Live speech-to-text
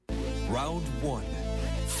Round one.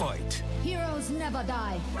 Fight. Heroes never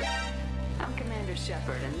die. I'm Commander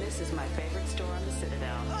Shepard, and this is my favorite store on the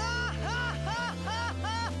Citadel.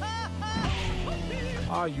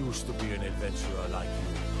 I used to be an adventurer like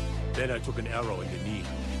you. Then I took an arrow in the knee.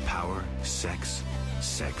 Power, sex,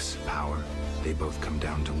 power. They both come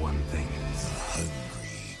down to one thing.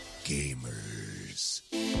 Hungry gamers.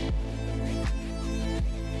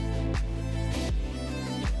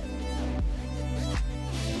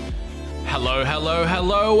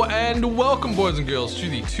 Hello, and welcome, boys and girls, to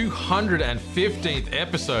the 215th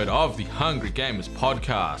episode of the Hungry Gamers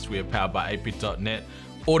podcast. We are powered by 8bit.net,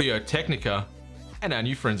 Audio Technica, and our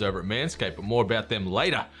new friends over at Manscaped, but more about them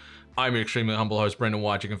later. I'm your extremely humble host, Brendan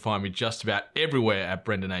White. You can find me just about everywhere at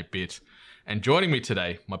Brendan8bit. And joining me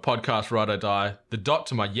today, my podcast ride or die, the dot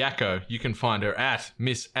to my yakko. You can find her at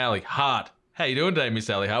Miss Ali Hart. How you doing today, Miss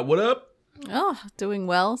Ali Hart? What up? Oh, doing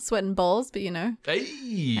well. Sweating balls, but you know.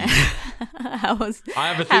 Hey! I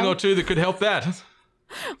have a thing or two that could help that.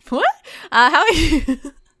 What? How are you?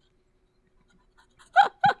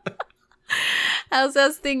 How's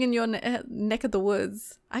that thing in your neck of the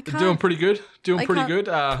woods? I can't. Doing pretty good. Got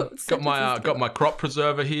Got my crop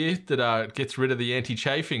preserver here that gets rid of the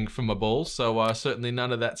anti-chafing from my balls. So certainly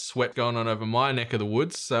none of that sweat going on over my neck of the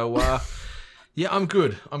woods. So yeah, I'm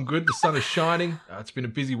good. The sun is shining. It's been a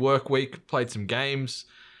busy work week. Played some games,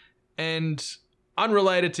 and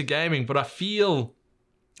unrelated to gaming, but I feel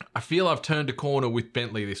I've turned a corner with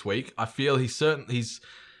Bentley this week. I feel he's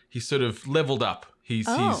sort of leveled up. He's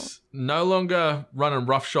no longer running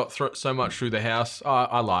roughshod so much through the house.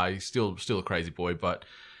 I lie. He's still a crazy boy, but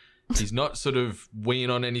he's not sort of weeing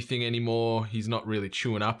on anything anymore. He's not really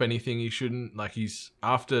chewing up anything he shouldn't. Like, he's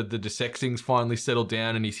after the desexing's finally settled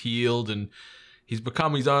down and he's healed and he's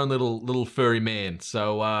become his own little furry man.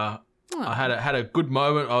 So I had a good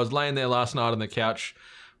moment. I was laying there last night on the couch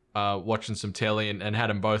watching some telly and had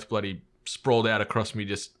them both bloody sprawled out across me,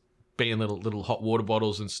 just being little hot water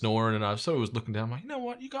bottles and snoring, and I sort of was looking down, I'm like, you know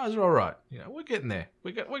what, you guys are all right. You know, we're getting there.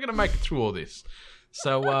 We're going to make it through all this.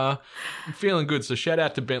 So I'm feeling good. So shout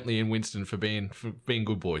out to Bentley and Winston for being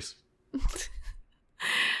good boys.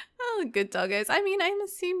 Oh, good doggos. I mean, I'm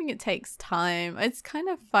assuming it takes time. It's kind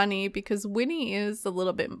of funny because Winnie is a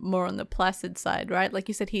little bit more on the placid side, right? Like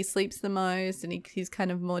you said, he sleeps the most and he's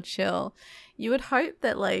kind of more chill. You would hope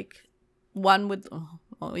that like one would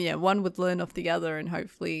learn off the other, and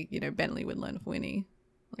hopefully, you know, Bentley would learn off Winnie.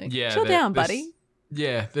 Like, yeah, chill down, buddy.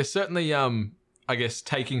 Yeah, they're certainly, I guess,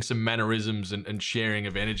 taking some mannerisms and sharing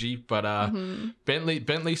of energy, but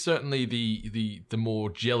Bentley certainly the more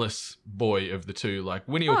jealous boy of the two. Like,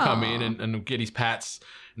 Winnie will come in and get his pats,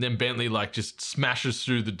 and then Bentley like just smashes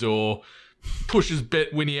through the door, pushes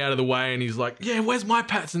Winnie out of the way, and he's like, yeah, where's my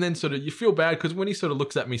pats? And then sort of you feel bad because Winnie sort of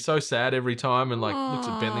looks at me so sad every time and like looks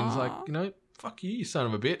at Bentley and is like, you know, fuck you son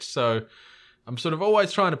of a bitch. So I'm sort of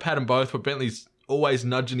always trying to pat them both, but Bentley's always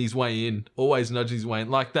nudging his way in.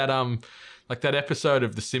 Like that episode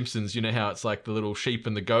of The Simpsons, you know how it's like the little sheep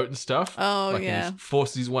and the goat and stuff? Oh, like yeah. He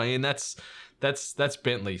forces his way in. That's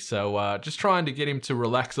Bentley. So just trying to get him to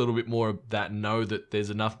relax a little bit more of that and know that there's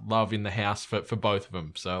enough love in the house for both of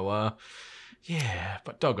them. So yeah,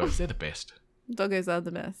 but doggos, they're the best. Doggos are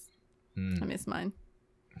the best. I miss mine.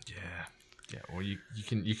 Yeah. Well, you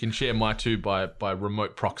can share my two by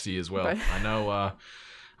remote proxy as well. I know. I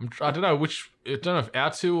don't know if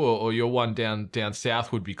our two or your one down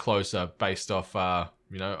south would be closer based off I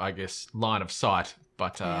guess line of sight.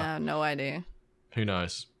 But yeah, no idea. Who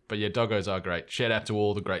knows? But yeah, doggos are great. Shout out to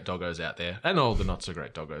all the great doggos out there and all the not so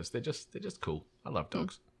great doggos. They're just cool. I love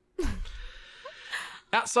dogs.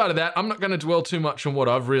 Outside of that, I'm not going to dwell too much on what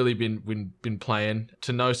I've really been playing.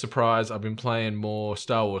 To no surprise, I've been playing more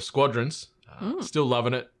Star Wars Squadrons. Still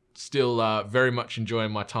loving it. Still very much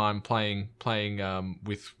enjoying my time playing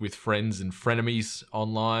with friends and frenemies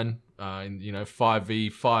online. In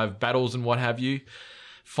 5v5 battles and what have you.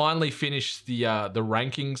 Finally finished the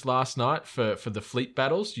rankings last night for the fleet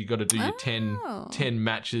battles. You got to do your 10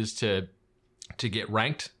 matches to get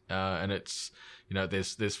ranked, and it's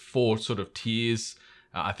there's 4 sort of tiers.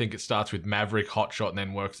 I think it starts with Maverick, Hotshot, and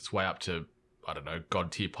then works its way up to, I don't know,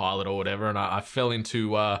 God tier pilot or whatever. And I fell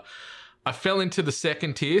into the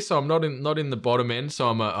second tier, so I'm not in the bottom end. So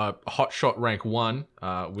I'm a Hotshot rank 1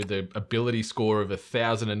 with an ability score of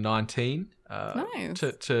 1,019. Nice.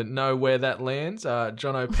 To know where that lands,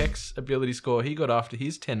 John O'Peck's ability score he got after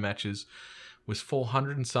his 10 matches was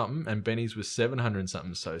 400 and something, and Benny's was 700 and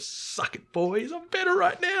something. So suck it, boys. I'm better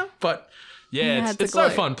right now. But yeah, it's so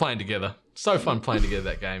fun playing together. So fun playing together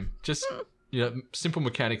that game. Just simple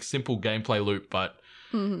mechanics, simple gameplay loop, but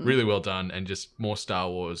really well done, and just more Star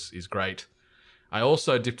Wars is great. I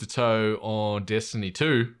also dipped a toe on Destiny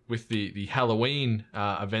 2 with the Halloween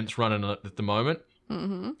events running at the moment.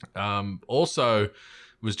 Also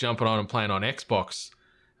was jumping on and playing on Xbox.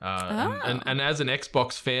 And as an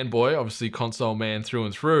Xbox fanboy, obviously console man through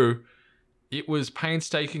and through, it was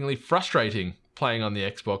painstakingly frustrating playing on the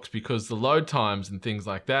Xbox because the load times and things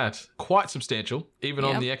like that, quite substantial. Even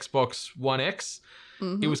on the Xbox One X,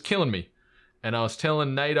 it was killing me. And I was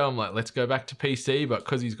telling Nato, I'm like, let's go back to PC, but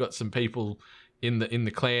because he's got some people in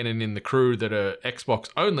the clan and in the crew that are Xbox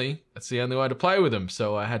only, that's the only way to play with them.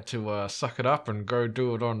 So I had to suck it up and go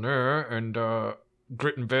do it on there and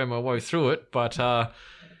grit and bear my way through it. But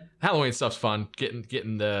Halloween stuff's fun.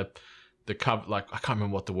 Getting the cover, like I can't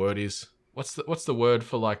remember what the word is. What's the word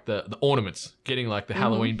for like the ornaments? Getting like the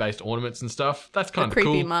Halloween based ornaments and stuff. That's kind of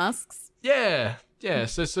cool. Creepy masks. Yeah.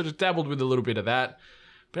 So sort of dabbled with a little bit of that.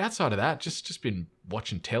 But outside of that, just been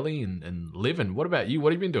watching telly and living. What about you?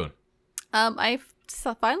 What have you been doing? I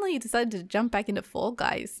finally decided to jump back into Fall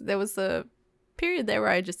Guys. There was a period there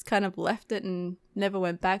where I just kind of left it and never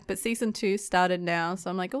went back. But season 2 started now, so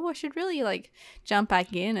I'm like, oh, I should really like jump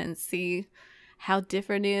back in and see how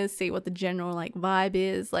different it is, see what the general like vibe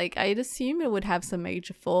is. Like I'd assume it would have some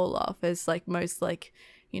major fall off as like most like,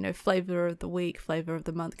 you know, flavor of the week, flavor of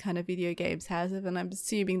the month kind of video games has it. And I'm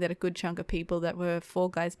assuming that a good chunk of people that were Fall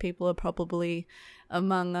Guys people are probably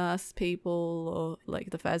Among Us people or like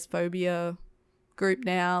the Phasmophobia group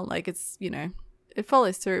now. Like it's, you know, it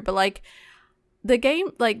follows through. But like the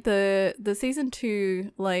game, like the season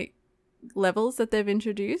 2 like levels that they've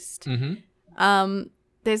introduced,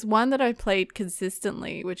 there's one that I played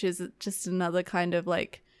consistently, which is just another kind of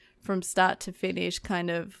like from start to finish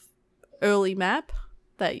kind of early map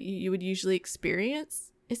that you would usually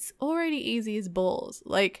experience. It's already easy as balls.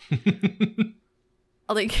 Like,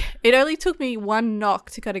 like it only took me one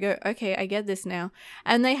knock to kind of go, okay, I get this now.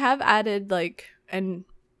 And they have added like and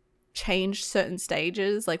changed certain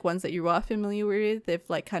stages, like ones that you are familiar with. They've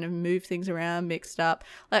like kind of moved things around, mixed up.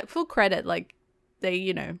 Like full credit, like they,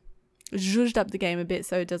 you know, zhuzhed up the game a bit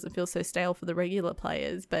so it doesn't feel so stale for the regular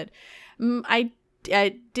players. But I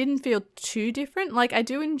didn't feel too different. Like I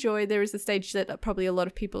do enjoy, there is a stage that probably a lot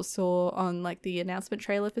of people saw on like the announcement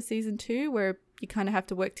trailer for season 2 where you kind of have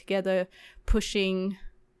to work together pushing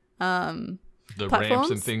the platforms. Ramps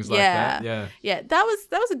and things like that. Yeah, that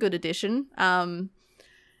was a good addition.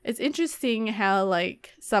 It's interesting how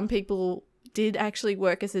like some people did actually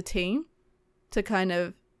work as a team to kind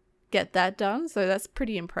of get that done, so that's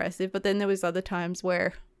pretty impressive. But then there was other times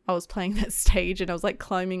where I was playing that stage and I was like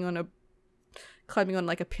climbing on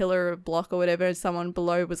like a pillar or block or whatever, and someone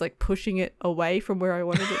below was like pushing it away from where I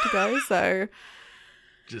wanted it to go. So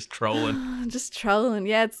just trolling.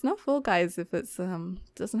 Yeah, it's not Fall Guys if it's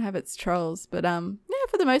doesn't have its trolls. But yeah,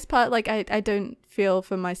 for the most part, like I don't feel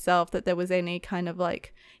for myself that there was any kind of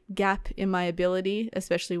like gap in my ability,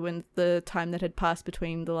 especially when the time that had passed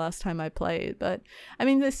between the last time I played. But I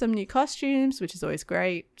mean, there's some new costumes, which is always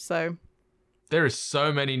great. So there is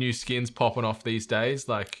so many new skins popping off these days.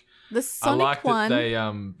 Like the Sonic I like one.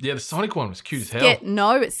 That they the Sonic one was cute as hell.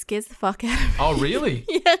 No, it scares the fuck out of me. Oh really?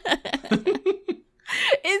 Yeah.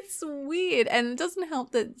 It's weird, and it doesn't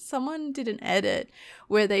help that someone did an edit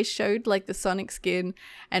where they showed like the Sonic skin,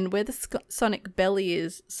 and where the Sonic belly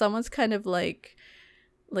is, someone's kind of like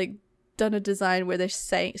done a design where they're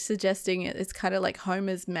suggesting it's kind of like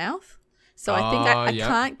Homer's mouth. So I think I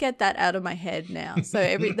can't get that out of my head now. So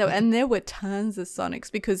and there were tons of Sonics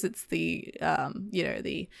because it's the you know,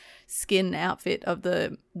 the skin outfit of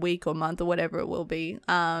the week or month or whatever it will be.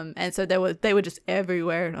 And so they were just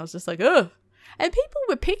everywhere, and I was just like, ugh. And people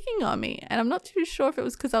were picking on me, and I'm not too sure if it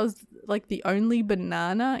was because I was like the only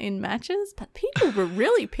banana in matches, but people were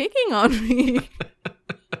really picking on me.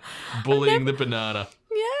 Bullying the banana.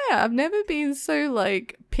 Yeah, I've never been so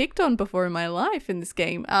like picked on before in my life in this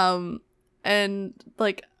game. And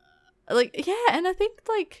like yeah, and I think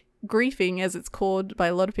like griefing, as it's called by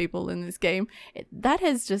a lot of people in this game, that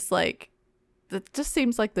just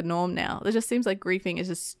seems like the norm now. It just seems like griefing is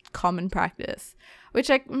just common practice, which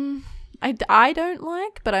I don't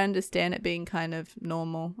like, but I understand it being kind of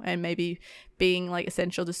normal and maybe being like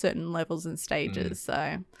essential to certain levels and stages.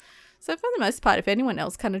 So for the most part, if anyone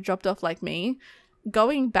else kind of dropped off like me,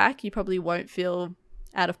 going back, you probably won't feel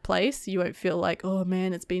out of place. You won't feel like, oh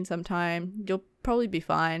man, it's been some time. You'll probably be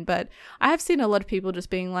fine. But I have seen a lot of people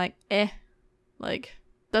just being like, like,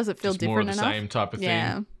 does it feel just different more of the enough? same type of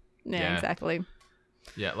thing. Yeah, exactly.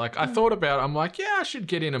 Yeah, like I thought about it, I'm like, yeah, I should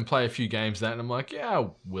get in and play a few games of that, and I'm like, yeah, I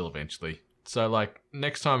will eventually. So like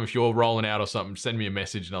next time if you're rolling out or something, send me a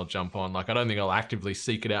message and I'll jump on. Like I don't think I'll actively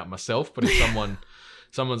seek it out myself, but if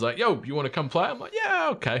someone's like, yo, you want to come play? I'm like, yeah,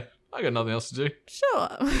 okay. I got nothing else to do. Sure.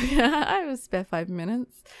 Yeah, I have a spare 5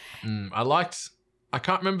 minutes. I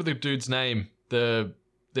can't remember the dude's name, their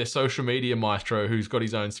social media maestro who's got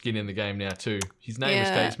his own skin in the game now too. His name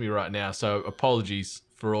escapes me right now, so apologies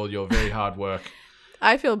for all your very hard work.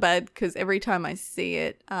 I feel bad because every time I see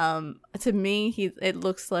it, to me, it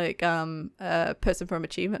looks like a person from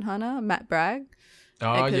Achievement Hunter, Matt Bragg.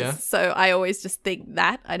 Oh, yeah. So I always just think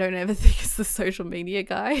that. I don't ever think it's the social media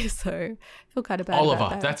guy. So I feel kind of bad Oliver, about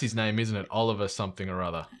that. that's his name, isn't it? Oliver something or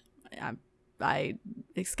other. I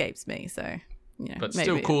escapes me, so, But maybe.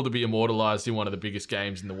 still cool to be immortalized in one of the biggest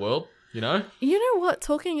games in the world, you know? You know what?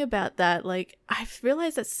 Talking about that, like, I've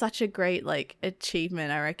realized that's such a great, like,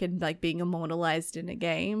 achievement, I reckon, like, being immortalized in a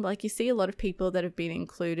game. Like, you see a lot of people that have been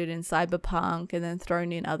included in Cyberpunk and then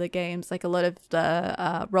thrown in other games. Like, a lot of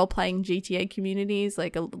the role-playing GTA communities,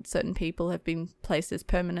 like, certain people have been placed as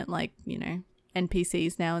permanent, like,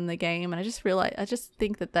 NPCs now in the game. And I just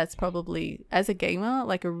think that that's probably, as a gamer,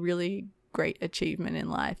 like, a really great achievement in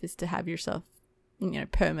life is to have yourself,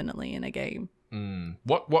 permanently in a game.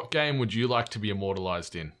 What game would you like to be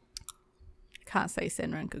immortalized in? Can't say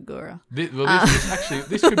Senran Kagura.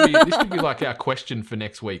 This could be like our question for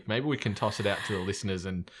next week. Maybe we can toss it out to the listeners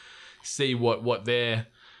and see what their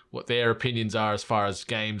opinions are as far as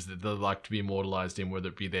games that they'd like to be immortalized in, whether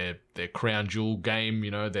it be their crown jewel game,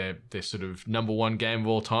 their sort of number one game of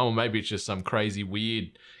all time, or maybe it's just some crazy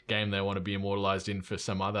weird game they want to be immortalized in for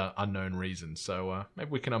some other unknown reason. So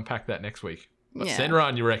maybe we can unpack that next week. But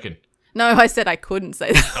Senran, you reckon? No, I said I couldn't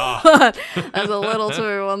say that. That's a little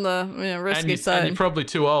too on the risky side. And you're probably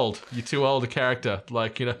too old. You're too old a character.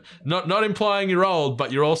 Like, not implying you're old,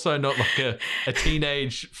 but you're also not like a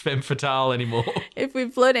teenage femme fatale anymore. If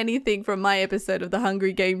we've learned anything from my episode of the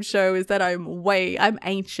Hungry Game Show is that I'm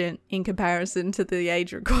ancient in comparison to the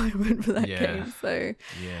age requirement for that game. So,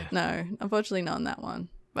 no, unfortunately not on that one.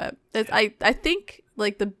 But I think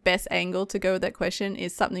like the best angle to go with that question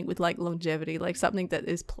is something with like longevity, like something that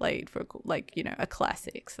is played for like, a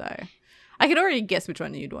classic. So I could already guess which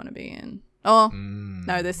one you'd want to be in. Oh,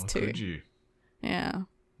 no, there's two. Could you? Yeah.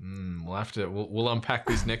 We'll have to, we'll unpack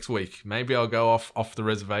this next week. Maybe I'll go off the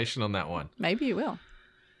reservation on that one. Maybe you will.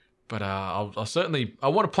 But I'll certainly, I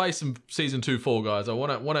want to play some Season 2 Fall Guys. I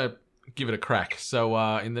want to give it a crack. So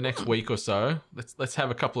in the next week or so, let's have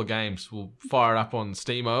a couple of games. We'll fire it up on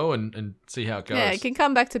Steamo and see how it goes. Yeah, it can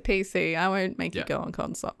come back to PC. I won't make you go on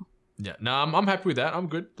console. Yeah, no, I'm happy with that. I'm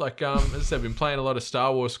good. Like as I said, I've been playing a lot of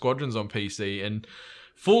Star Wars Squadrons on PC, and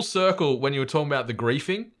full circle when you were talking about the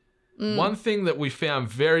griefing. One thing that we found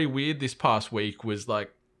very weird this past week was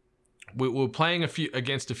like we were playing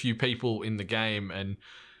against a few people in the game, and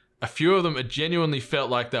a few of them, it genuinely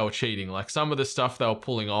felt like they were cheating. Like some of the stuff they were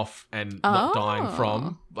pulling off and not dying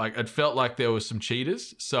from, like it felt like there was some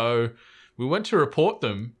cheaters. So we went to report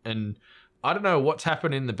them, and I don't know what's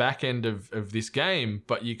happened in the back end of this game,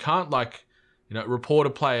 but you can't report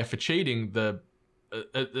a player for cheating.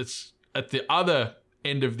 It's at the other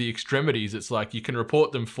end of the extremities. It's like you can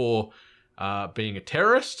report them for being a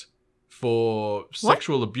terrorist, for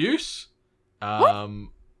sexual abuse.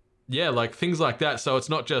 Yeah, like things like that. So it's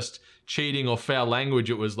not just cheating or foul language.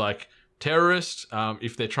 It was like terrorist,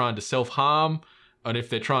 if they're trying to self-harm, and if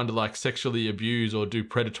they're trying to like sexually abuse or do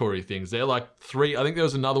predatory things. They're like three. I think there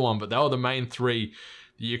was another one, but they were the main three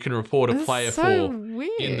that you can report a player for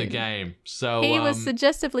weird. In the game. So he was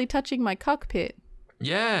suggestively touching my cockpit.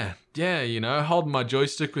 Yeah, holding my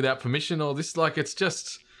joystick without permission. Or this, like, it's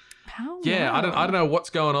just... Yeah, I don't know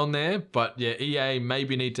what's going on there, but yeah, EA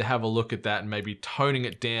maybe need to have a look at that and maybe toning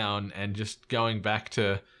it down and just going back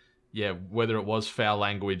to, whether it was foul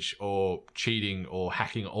language or cheating or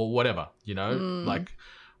hacking or whatever, Like,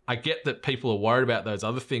 I get that people are worried about those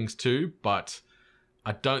other things too, but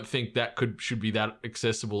I don't think that should be that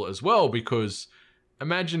accessible as well, because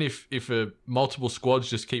imagine if multiple squads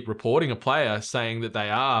just keep reporting a player saying that they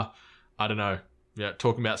are, I don't know,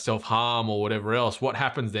 talking about self-harm or whatever else. What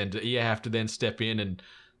happens then? Do EA have to then step in and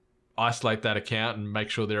isolate that account and make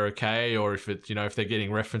sure they're okay? Or if it's, if they're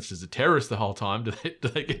getting referenced as a terrorist the whole time, do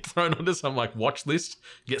they get thrown onto some like watch list,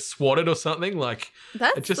 get swatted or something? Like,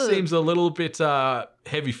 it just seems a little bit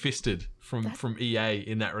heavy-fisted from EA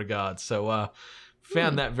in that regard. So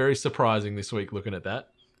found that very surprising this week looking at that.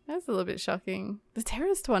 That's a little bit shocking. The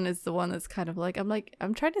terrorist one is the one that's kind of like,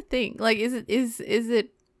 I'm trying to think. Like, is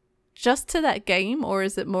it just to that game, or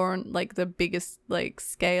is it more on like the biggest like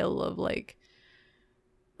scale of like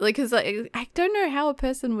because I don't know how a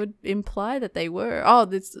person would imply that they were. Oh,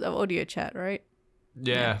 this audio chat, right?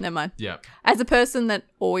 Yeah. Never mind. Yeah. As a person that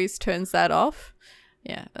always turns that off,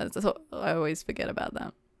 I always forget about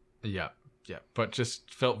that. Yeah. Yeah, but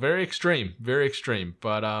just felt very extreme, very extreme.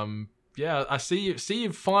 But yeah, I see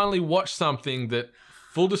you've finally watched something that,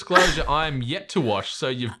 full disclosure, I am yet to watch. So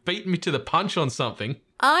you've beaten me to the punch on something.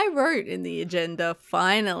 I wrote in the agenda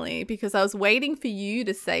finally because I was waiting for you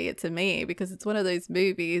to say it to me, because it's one of those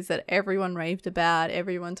movies that everyone raved about,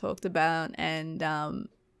 everyone talked about, and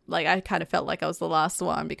like I kind of felt like I was the last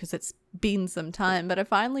one because it's been some time. But I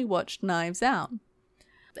finally watched Knives Out.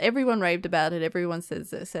 Everyone raved about it. Everyone said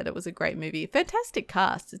it was a great movie. Fantastic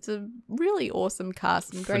cast. It's a really awesome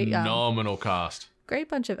cast and great phenomenal cast. Great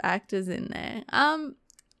bunch of actors in there.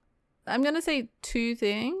 I'm gonna say two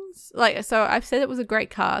things. So I've said it was a great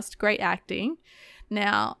cast, great acting.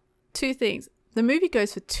 Now, two things. The movie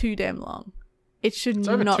goes for too damn long. It's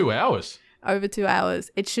over 2 hours. Over 2 hours.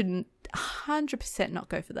 It shouldn't 100% not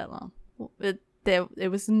go for that long.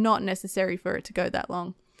 It was not necessary for it to go that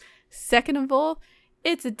long. Second of all,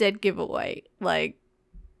 it's a dead giveaway. Like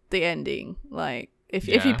the ending. Like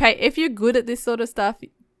if you're good at this sort of stuff,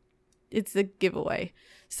 it's a giveaway.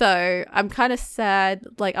 So I'm kind of sad.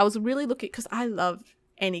 Like I was really looking, because I love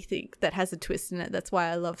anything that has a twist in it. That's why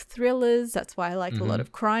I love thrillers. That's why I like a lot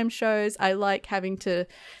of crime shows. I like having to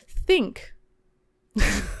think.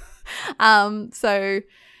 So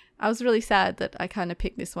I was really sad that I kind of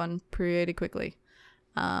picked this one pretty quickly.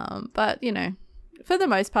 But you know, for the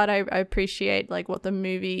most part, I appreciate like what the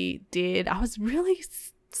movie did. I was really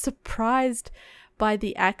surprised by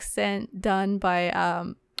the accent done by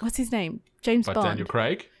what's his name? James Bond. Daniel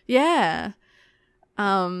Craig? Yeah.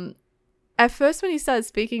 At first when he started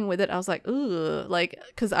speaking with it, I was like, ooh, like,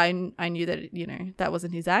 because I knew that, you know, that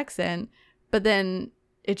wasn't his accent. But then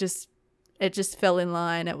it just fell in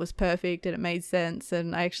line. It was perfect and it made sense.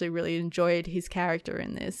 And I actually really enjoyed his character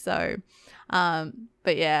in this. So,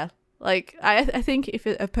 but yeah, like, I think if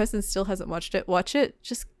a person still hasn't watched it, watch it.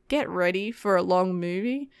 Just get ready for a long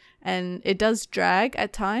movie. And it does drag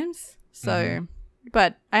at times. So...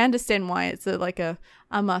 But I understand why it's a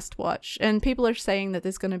must watch. And people are saying that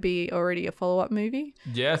there's going to be already a follow-up movie.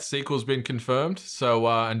 Yeah, sequel's been confirmed. So,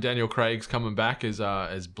 and Daniel Craig's coming back as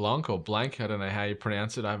Blanc or Blank. I don't know how you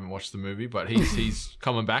pronounce it. I haven't watched the movie, but he's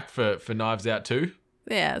coming back for Knives Out too.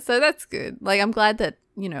 Yeah, so that's good. Like, I'm glad that,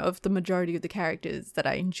 you know, of the majority of the characters that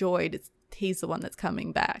I enjoyed, he's the one that's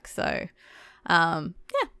coming back. So, yeah.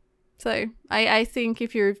 So I think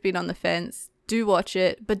if you've been on the fence, do watch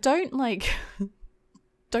it, but don't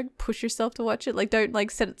don't push yourself to watch it. Like, don't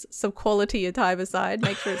set some quality of time aside.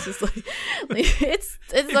 Make sure it's just like it's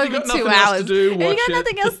over 2 hours. If you got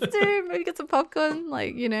nothing else to do, maybe get some popcorn.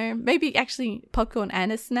 Like, you know, maybe actually popcorn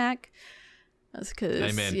and a snack. That's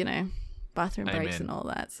because you know, bathroom breaks and all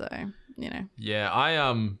that. So you know. Yeah,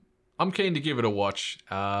 I'm keen to give it a watch.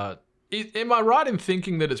 Am I right in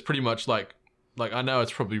thinking that it's pretty much like I know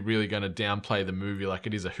it's probably really going to downplay the movie, like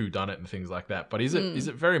it is a whodunit and things like that. But is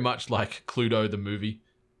it very much like Cluedo the movie?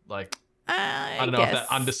 Like, I don't know if that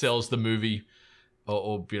undersells the movie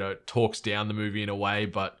or you know, talks down the movie in a way,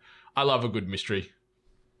 but I love a good mystery.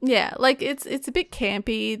 Yeah, like it's a bit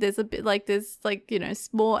campy. There's you know,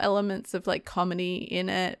 small elements of like comedy in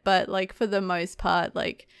it, but like for the most part,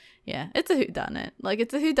 like, yeah, it's a whodunit. Like,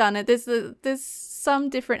 it's a whodunit. There's some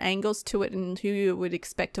different angles to it and who you would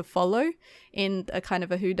expect to follow in a kind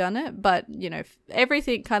of a whodunit, but you know,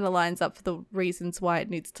 everything kind of lines up for the reasons why it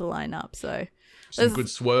needs to line up. So some good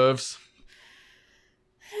swerves,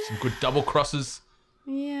 some good double crosses.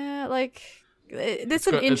 Yeah, like there's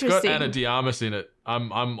some interesting. It's got Ana de Armas in it.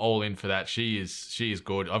 I'm all in for that. She is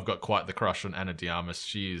good. I've got quite the crush on Ana de Armas.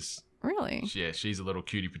 She is really. Yeah, she's a little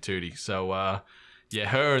cutie patootie. So yeah,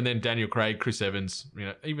 her and then Daniel Craig, Chris Evans. You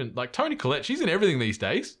know, even like Toni Collette. She's in everything these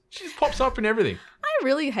days. She just pops up in everything. I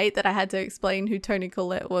really hate that I had to explain who Toni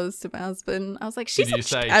Collette was to my husband. I was like, she's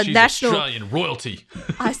she's national Australian royalty.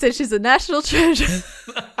 I said she's a national treasure.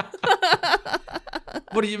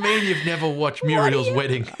 What do you mean you've never watched Muriel's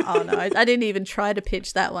Wedding? Oh no, I didn't even try to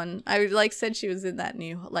pitch that one. I said she was in that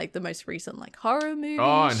new, like the most recent like horror movie.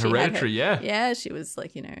 Oh, and Hereditary, yeah. Yeah, she was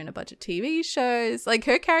like, you know, in a bunch of TV shows. Like,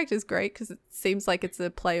 her character's great because it seems like it's a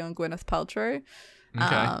play on Gwyneth Paltrow.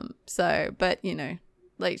 Okay. So, but you know,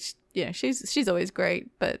 like, yeah, she's always great,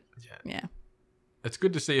 but yeah. It's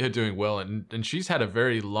good to see her doing well, and she's had a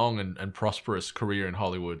very long and prosperous career in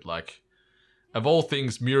Hollywood. Like, of all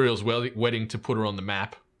things, Muriel's Wedding to put her on the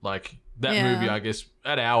map. Like, that movie, I guess,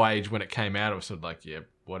 at our age when it came out, it was sort of like, yeah,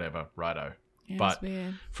 whatever, righto. Yeah, but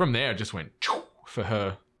from there, it just went for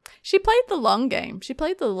her. She played the long game.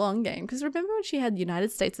 Because remember when she had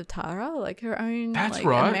United States of Tara, like her own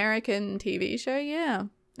American TV show? Yeah.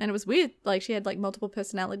 And it was weird. Like, she had like multiple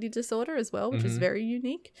personality disorder as well, which was very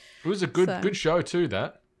unique. It was a good show too,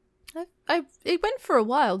 that. It went for a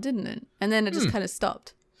while, didn't it? And then it just kind of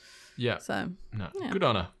stopped. Yeah. So, No, yeah. good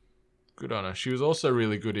on her. Good on her. She was also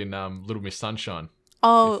really good in Little Miss Sunshine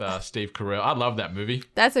with Steve Carell. I love that movie.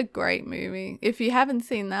 That's a great movie. If you haven't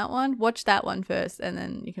seen that one, watch that one first, and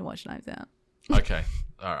then you can watch Knives Out. Okay.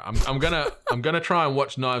 All right. I'm gonna try and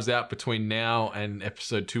watch Knives Out between now and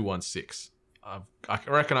episode 216. I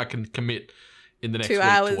reckon I can commit in the next 2 week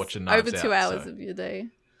hours, to watching Knives over Out. 2 hours so. of your day.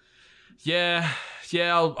 Yeah.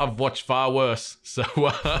 I've watched far worse. So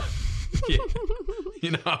yeah.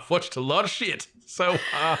 I've watched a lot of shit. So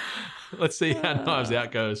let's see how Knives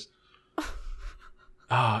Out goes.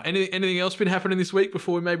 Anything else been happening this week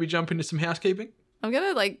before we maybe jump into some housekeeping? I'm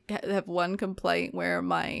gonna have one complaint where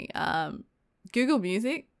my Google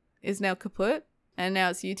Music is now kaput, and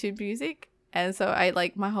now it's YouTube Music, and so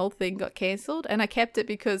my whole thing got cancelled, and I kept it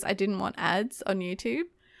because I didn't want ads on YouTube.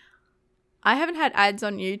 I haven't had ads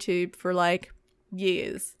on YouTube for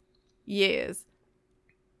years,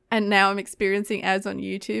 and now I'm experiencing ads on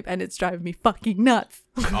YouTube, and it's driving me fucking nuts.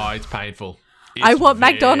 Oh, it's painful. I want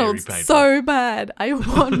very McDonald's painful. so bad. I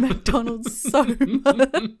want McDonald's so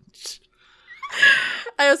much.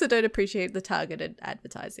 I also don't appreciate the targeted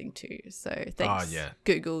advertising too. So thanks,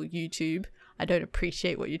 Google, YouTube. I don't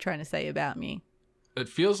appreciate what you're trying to say about me. It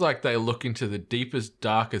feels like they look into the deepest,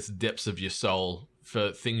 darkest depths of your soul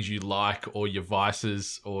for things you like or your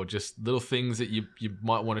vices or just little things that you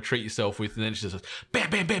might want to treat yourself with, and then it's just bam,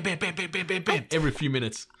 bam, bam, bam, bam, bam, bam, bam, bam every few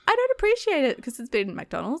minutes. I don't appreciate it because it's been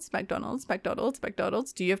McDonald's. Do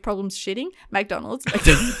you have problems shitting? McDonald's.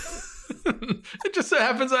 It just so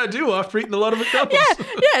happens I do after eating a lot of McDonald's.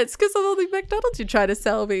 Yeah, it's because of all the McDonald's you try to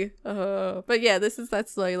sell me. But yeah,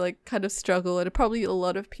 that's my kind of struggle, and probably a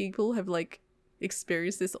lot of people have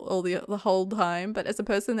experienced this all the whole time. But as a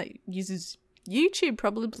person that uses YouTube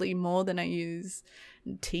probably more than I use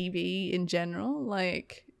TV in general,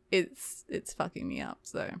 it's fucking me up.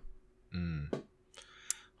 So.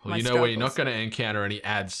 Well, you know where you're not going to encounter any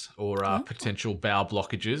ads or potential bowel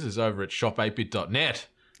blockages is over at shop8bit.net.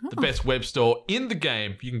 The best web store in the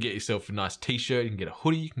game. You can get yourself a nice t-shirt, you can get a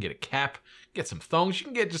hoodie, you can get a cap, get some thongs, you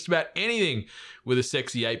can get just about anything with a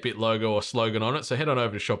sexy 8-bit logo or slogan on it. So head on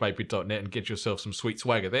over to shop8bit.net and get yourself some sweet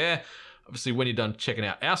swagger there. Obviously, when you're done checking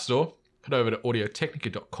out our store, head over to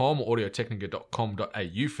audiotechnica.com or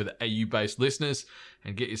audiotechnica.com.au for the AU-based listeners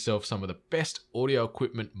and get yourself some of the best audio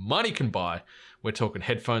equipment money can buy. We're talking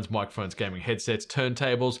headphones, microphones, gaming headsets,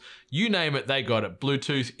 turntables, you name it, they got it.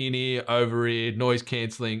 Bluetooth, in-ear, over-ear, noise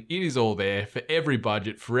cancelling, it is all there for every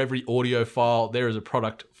budget, for every audio file. There is a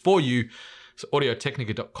product for you. So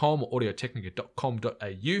audiotechnica.com or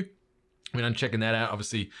audiotechnica.com.au. When I'm checking that out,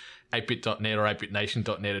 obviously 8bit.net or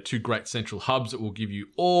 8bitnation.net are two great central hubs that will give you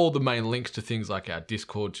all the main links to things like our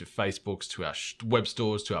Discord, to Facebooks, to our web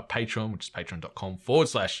stores, to our Patreon, which is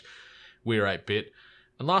patreon.com/We're 8bit.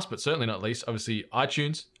 And last but certainly not least, obviously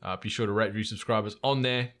iTunes. Be sure to rate, review, subscribers on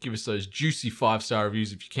there. Give us those juicy 5-star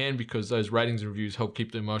reviews if you can, because those ratings and reviews help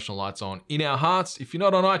keep the emotional lights on in our hearts. If you're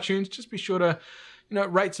not on iTunes, just be sure to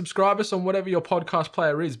rate, subscribe us on whatever your podcast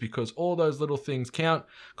player is, because all those little things count,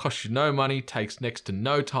 cost you no money, takes next to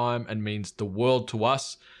no time, and means the world to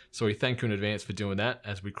us. So we thank you in advance for doing that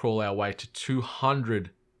as we crawl our way to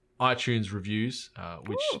 200 iTunes reviews,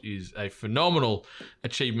 which is a phenomenal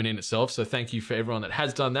achievement in itself. So thank you for everyone that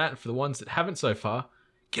has done that. And for the ones that haven't so far,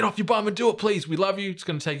 get off your bum and do it, please. We love you. It's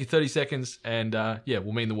going to take you 30 seconds and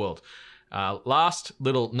will mean the world. Last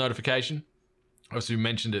little notification. Obviously, we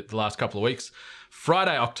mentioned it the last couple of weeks.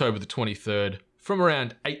 Friday, October the 23rd, from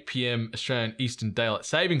around 8 p.m. Australian Eastern Daylight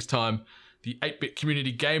Savings Time, the 8-Bit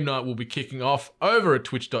Community Game Night will be kicking off over at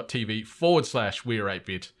twitch.tv/We're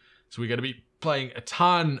 8-Bit. So we're going to be playing a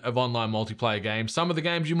ton of online multiplayer games. Some of the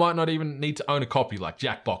games you might not even need to own a copy, like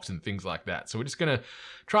Jackbox and things like that. So we're just going to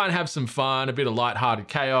try and have some fun, a bit of lighthearted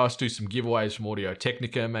chaos, do some giveaways from Audio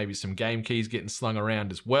Technica, maybe some game keys getting slung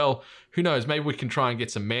around as well. Who knows, maybe we can try and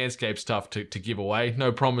get some Manscaped stuff to give away.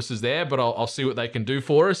 No promises there, but I'll see what they can do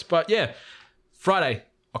for us. But yeah, Friday,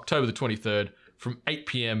 October the 23rd, from 8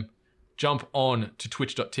 p.m, jump on to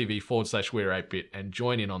twitch.tv/We're 8-Bit and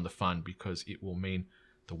join in on the fun, because it will mean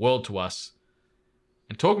the world to us.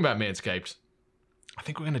 And talking about Manscaped, I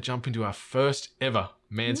think we're going to jump into our first ever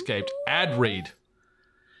Manscaped ad read,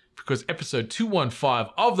 because episode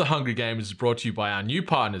 215 of The Hungry Gamers is brought to you by our new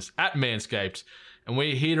partners at Manscaped. And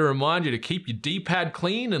we're here to remind you to keep your D-pad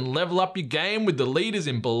clean and level up your game with the leaders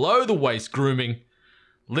in below-the-waist grooming.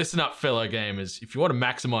 Listen up, fellow gamers. If you want to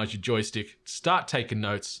maximize your joystick, start taking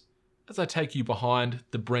notes as I take you behind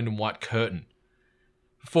the Brendan White curtain.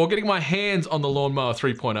 Before getting my hands on the Lawnmower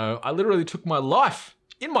 3.0, I literally took my life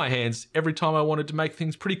in my hands every time I wanted to make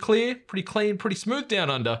things pretty clear, pretty clean, pretty smooth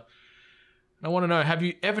down under. And I want to know, have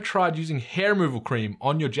you ever tried using hair removal cream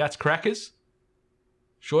on your Jats crackers?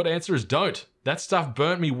 Short answer is don't. That stuff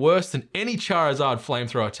burnt me worse than any Charizard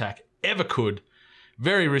flamethrower attack ever could.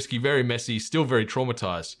 Very risky, very messy, still very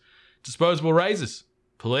traumatized. Disposable razors.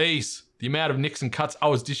 Please. The amount of nicks and cuts I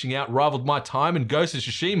was dishing out rivaled my time in Ghost of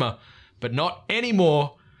Tsushima, but not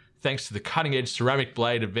anymore, thanks to the cutting-edge ceramic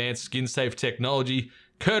blade advanced skin-safe technology,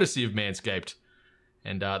 courtesy of Manscaped.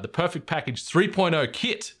 And the Perfect Package 3.0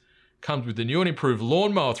 kit comes with the new and improved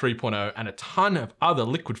Lawnmower 3.0 and a ton of other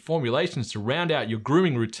liquid formulations to round out your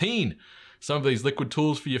grooming routine. Some of these liquid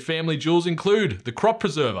tools for your family jewels include the Crop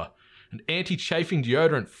Preserver, an anti-chafing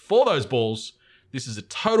deodorant for those balls. This is a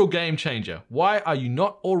total game changer. Why are you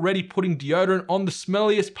not already putting deodorant on the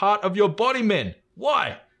smelliest part of your body, men?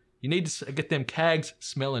 Why? You need to get them cags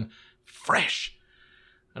smelling fresh.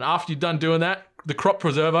 And after you're done doing that, the Crop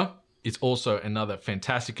Preserver is also another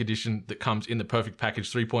fantastic addition that comes in the Perfect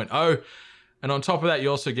Package 3.0. And on top of that, you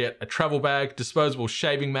also get a travel bag, disposable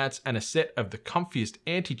shaving mats, and a set of the comfiest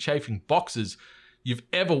anti-chafing boxers you've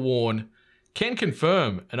ever worn. Can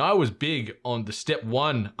confirm, and I was big on the Step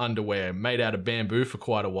 1 underwear made out of bamboo for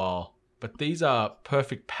quite a while. But these are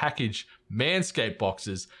Perfect Package Manscaped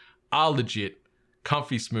boxers, are legit,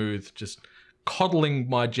 comfy smooth, just coddling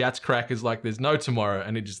my Jats crackers like there's no tomorrow,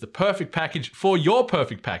 and it is the perfect package for your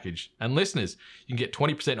perfect package. And listeners, you can get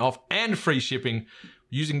 20% off and free shipping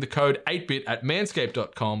using the code 8bit at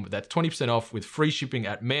manscaped.com. That's 20% off with free shipping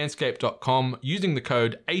at manscaped.com using the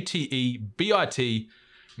code ATEBIT.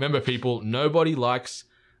 Remember, people, nobody likes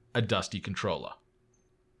a dusty controller.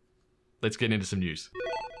 Let's get into some news.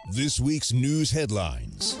 This week's news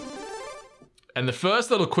headlines. And the first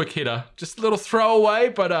little quick hitter, just a little throwaway,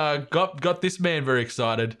 but got this man very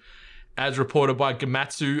excited. As reported by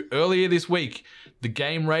Gamatsu earlier this week, the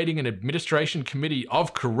Game Rating and Administration Committee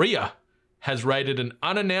of Korea has rated an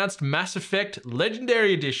unannounced Mass Effect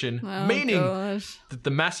Legendary Edition, meaning that the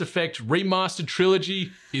Mass Effect Remastered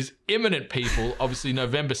Trilogy is imminent, people. Obviously,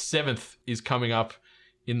 November 7th is coming up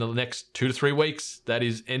in the next 2 to 3 weeks. That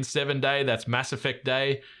is N7 Day, that's Mass Effect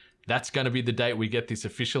Day. That's going to be the date we get this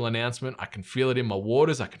official announcement. I can feel it in my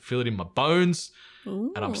waters. I can feel it in my bones.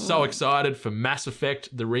 Ooh. And I'm so excited for Mass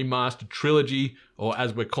Effect, the Remastered Trilogy, or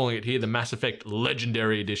as we're calling it here, the Mass Effect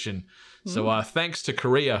Legendary Edition. So thanks to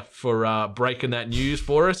Korea for breaking that news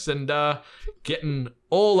for us and getting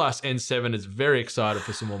all us N7ers very excited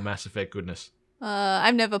for some more Mass Effect goodness.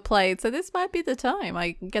 I've never played, so this might be the time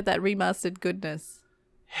I can get that remastered goodness.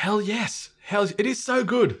 Hell yes. It is so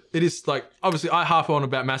good. It is like, obviously I harp on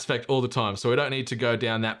about Mass Effect all the time, so we don't need to go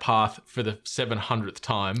down that path for the 700th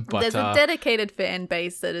time. But there's a dedicated fan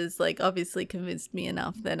base that has like obviously convinced me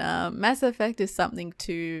enough that Mass Effect is something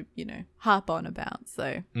to, harp on about.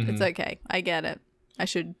 So it's okay. I get it. I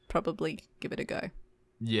should probably give it a go.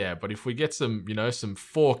 Yeah, but if we get some, some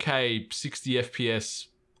 4K 60 FPS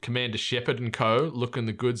Commander Shepard and co. looking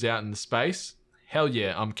the goods out in the space, hell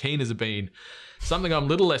yeah, I'm keen as a bean. Something I'm a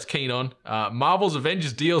little less keen on, Marvel's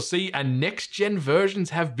Avengers DLC and next-gen versions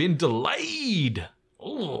have been delayed.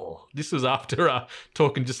 Oh, this was after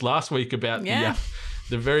talking just last week about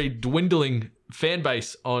the very dwindling fan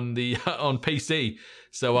base on the on PC.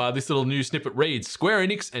 So this little news snippet reads, Square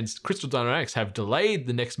Enix and Crystal Dynamics have delayed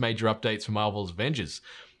the next major updates for Marvel's Avengers,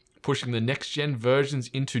 pushing the next-gen versions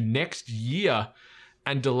into next year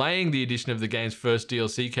and delaying the addition of the game's first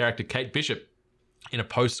DLC character, Kate Bishop. In a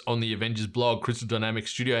post on the Avengers blog, Crystal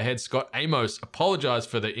Dynamics studio head Scott Amos apologized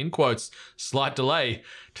for the, in quotes, slight delay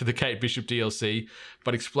to the Kate Bishop DLC,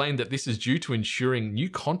 but explained that this is due to ensuring new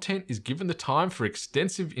content is given the time for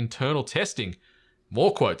extensive internal testing.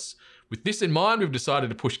 More quotes. With this in mind, we've decided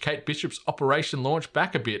to push Kate Bishop's operation launch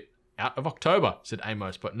back a bit, out of October, said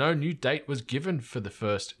Amos, but no new date was given for the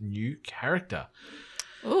first new character.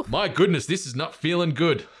 Ooh. My goodness, this is not feeling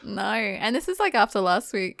good. No, and this is like after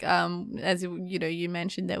last week, as you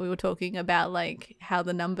mentioned that we were talking about like how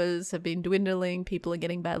the numbers have been dwindling, people are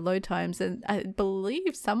getting bad load times, and I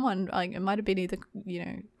believe someone, like it might have been either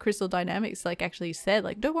Crystal Dynamics, like actually said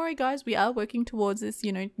like, don't worry guys, we are working towards this,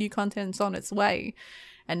 new content's on its way,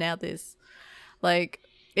 and now this, like,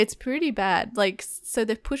 it's pretty bad. Like, so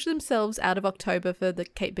they've pushed themselves out of October for the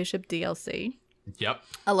Kate Bishop DLC. Yep.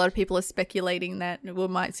 A lot of people are speculating that we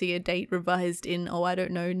might see a date revised in,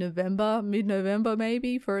 November, mid-November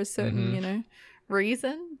maybe, for a certain,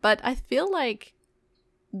 reason. But I feel like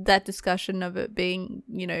that discussion of it being,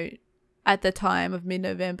 at the time of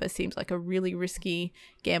mid-November seems like a really risky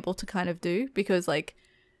gamble to kind of do, because like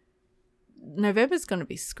November's going to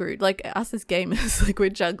be screwed. Like us as gamers, like we're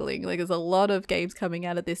juggling. Like there's a lot of games coming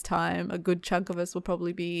out at this time. A good chunk of us will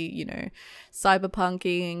probably be,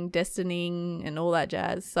 cyberpunking, Destinying and all that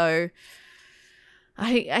jazz. So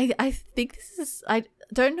I think this is, I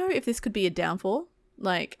don't know if this could be a downfall.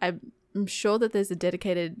 Like, I'm sure that there's a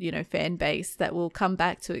dedicated, fan base that will come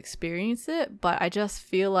back to experience it. But I just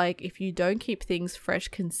feel like if you don't keep things fresh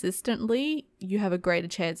consistently, you have a greater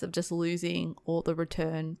chance of just losing all the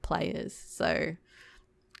return players. So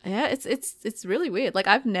yeah, it's really weird. Like,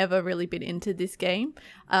 I've never really been into this game.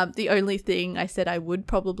 The only thing I said I would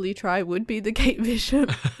probably try would be the Kate Bishop,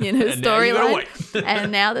 storyline.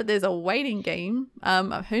 And now that there's a waiting game,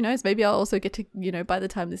 who knows? Maybe I'll also get to, by the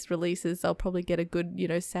time this releases, I'll probably get a good,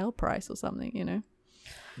 sale price or something.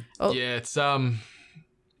 Oh. Yeah, it's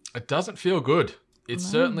it doesn't feel good. It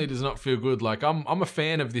certainly does not feel good. Like, I'm a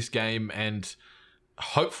fan of this game and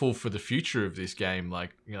hopeful for the future of this game.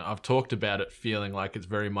 Like, I've talked about it feeling like it's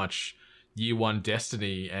very much year one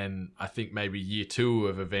Destiny, and I think maybe year two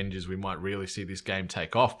of Avengers we might really see this game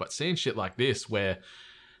take off. But seeing shit like this, where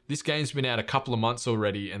this game's been out a couple of months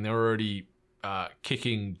already and they're already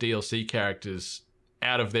kicking DLC characters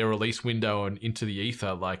out of their release window and into the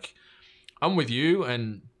ether, like, I'm with you.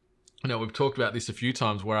 And we've talked about this a few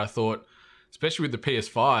times where I thought, especially with the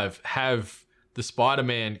PS5, have the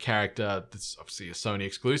Spider-Man character, that's obviously a Sony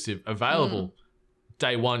exclusive, available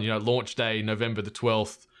day one, launch day, November the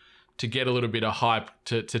 12th, to get a little bit of hype,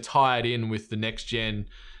 to tie it in with the next gen,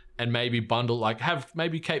 and maybe bundle, like, have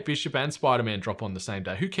maybe Kate Bishop and Spider-Man drop on the same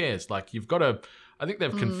day. Who cares? Like, you've got to, I think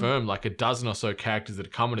they've confirmed like a dozen or so characters that are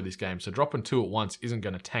coming to this game, so dropping two at once isn't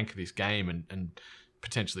going to tank this game and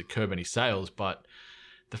potentially curb any sales. But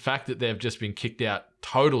the fact that they've just been kicked out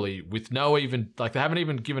totally with no even, like, they haven't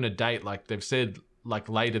even given a date. Like, they've said, like,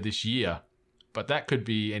 later this year, but that could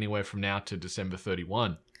be anywhere from now to December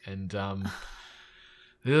 31. And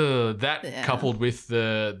coupled with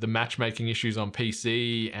the matchmaking issues on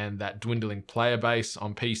PC and that dwindling player base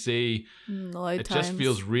on PC, just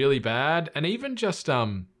feels really bad. And even just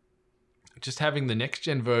having the next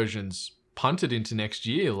gen versions punted into next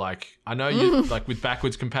year. Like, I know you like, with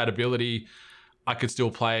backwards compatibility, I could still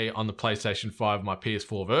play on the PlayStation 5 my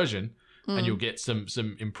PS4 version, and you'll get some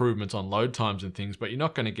improvements on load times and things, but you're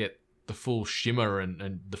not going to get the full shimmer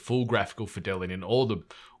and the full graphical fidelity and all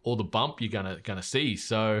the bump you're gonna see.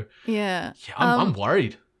 So yeah, I'm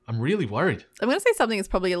worried. I'm really worried. I'm going to say something that's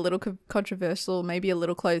probably a little controversial, maybe a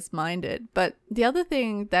little closed-minded, but the other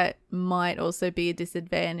thing that might also be a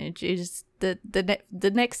disadvantage is the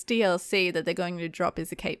next DLC that they're going to drop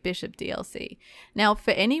is a Kate Bishop DLC. Now,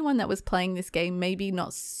 for anyone that was playing this game, maybe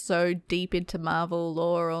not so deep into Marvel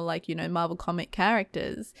lore or, like, Marvel comic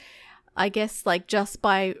characters, I guess, like, just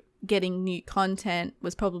by getting new content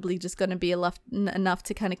was probably just going to be enough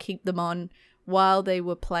to kind of keep them on while they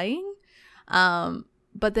were playing.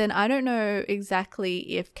 But then I don't know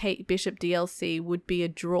exactly if Kate Bishop DLC would be a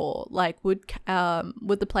draw. Like, would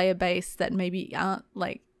the player base that maybe aren't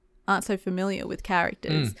so familiar with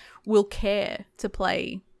characters will care to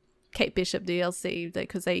play Kate Bishop DLC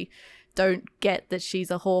because they don't get that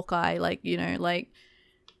she's a Hawkeye, like,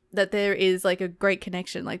 that there is, like, a great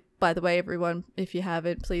connection. Like, by the way, everyone, if you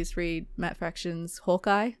haven't, please read Matt Fraction's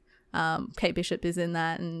Hawkeye. Kate Bishop is in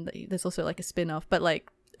that, and there's also, like, a spin-off, but,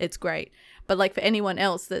 like, it's great. But, like, for anyone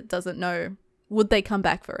else that doesn't know, would they come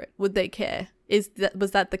back for it? Would they care? Was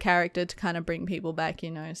that the character to kind of bring people back,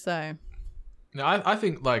 so... No, I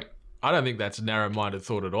think, like, I don't think that's a narrow-minded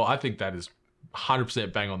thought at all. I think that is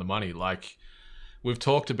 100% bang on the money. Like, we've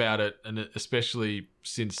talked about it, and especially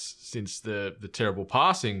since the terrible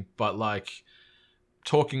passing, but, like,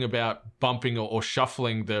 talking about bumping or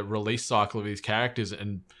shuffling the release cycle of these characters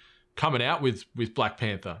and coming out with Black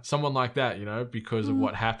Panther, someone like that, because of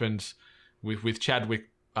what happened with Chadwick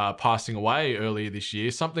passing away earlier this year,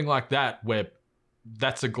 something like that, where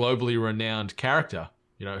that's a globally renowned character,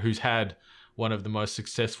 who's had one of the most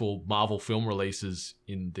successful Marvel film releases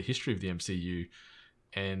in the history of the MCU,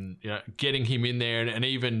 and getting him in there and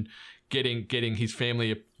even getting his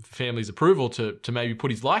family's approval to maybe put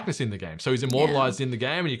his likeness in the game, so he's immortalized in the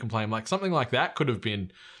game, and you can play him. Like, something like that could have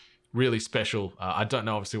been really special. I don't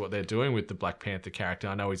know obviously what they're doing with the Black Panther character.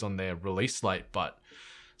 I know he's on their release slate, but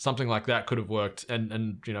something like that could have worked.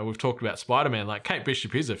 And we've talked about Spider-Man. Like, Kate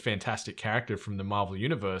Bishop is a fantastic character from the Marvel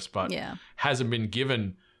universe, but hasn't been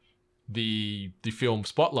given the film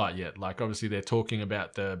spotlight yet. Like, obviously they're talking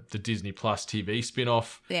about the Disney Plus TV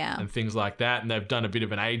spin-off and things like that, and they've done a bit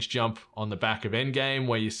of an age jump on the back of Endgame,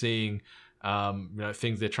 where you're seeing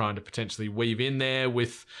things they're trying to potentially weave in there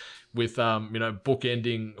with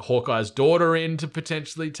bookending Hawkeye's daughter in to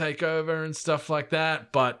potentially take over and stuff like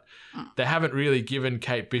that. But they haven't really given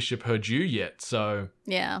Kate Bishop her due yet. So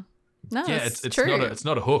it's true. It's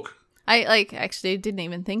not a hook. I actually didn't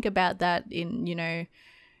even think about that in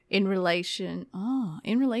in relation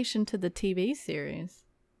to the TV series.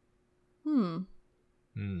 And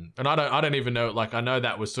I don't even know. Like, I know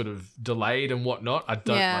that was sort of delayed and whatnot. I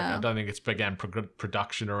don't think it's began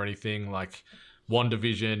production or anything. Like,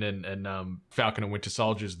 WandaVision and Falcon and Winter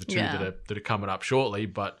Soldier is the two that are coming up shortly.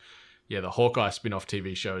 But yeah, the Hawkeye spin-off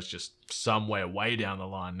TV show is just somewhere way down the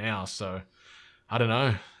line now. So I don't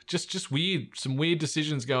know. Just weird, some weird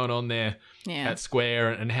decisions going on there at Square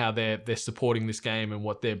and how they're supporting this game and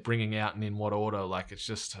what they're bringing out and in what order. Like, it's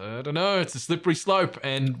just, I don't know, it's a slippery slope,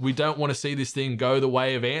 and we don't want to see this thing go the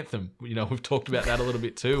way of Anthem. You know, we've talked about that a little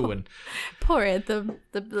bit too. And poor Anthem.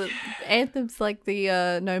 The Anthem's like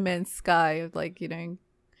the No Man's Sky, like, you know,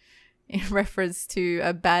 in reference to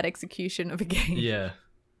a bad execution of a game. Yeah.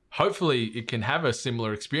 Hopefully it can have a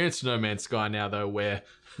similar experience to No Man's Sky now, though, where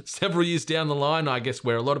several years down the line, I guess,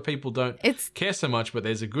 where a lot of people don't care so much, but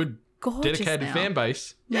there's a good, dedicated fan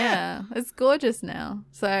base. Yeah, it's gorgeous now.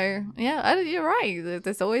 So, yeah, you're right.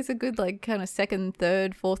 There's always a good, like, kind of second,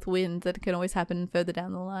 third, fourth wind that can always happen further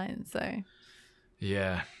down the line. So,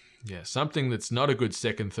 yeah. Something that's not a good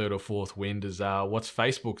second, third, or fourth wind is what's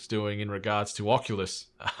Facebook's doing in regards to Oculus.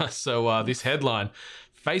 So, this headline,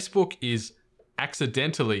 Facebook is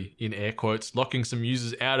accidentally, in air quotes, locking some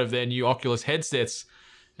users out of their new Oculus headsets.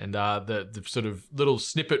 And the sort of little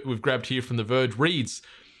snippet we've grabbed here from The Verge reads,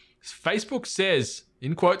 Facebook says,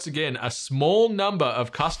 in quotes again, a small number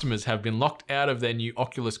of customers have been locked out of their new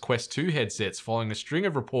Oculus Quest 2 headsets following a string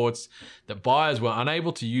of reports that buyers were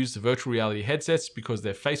unable to use the virtual reality headsets because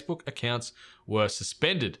their Facebook accounts were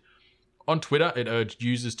suspended. On Twitter, it urged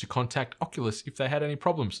users to contact Oculus if they had any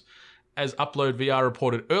problems. As Upload VR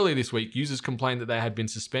reported earlier this week, users complained that they had been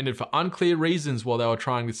suspended for unclear reasons while they were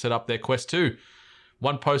trying to set up their Quest 2.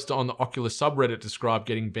 One poster on the Oculus subreddit described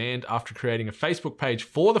getting banned after creating a Facebook page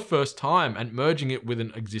for the first time and merging it with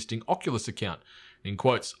an existing Oculus account. In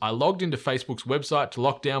quotes, I logged into Facebook's website to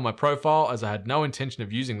lock down my profile as I had no intention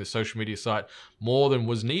of using the social media site more than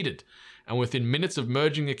was needed. And within minutes of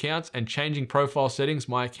merging accounts and changing profile settings,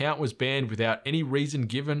 my account was banned without any reason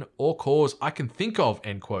given or cause I can think of,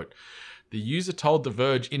 end quote. The user told The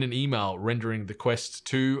Verge in an email, rendering the Quest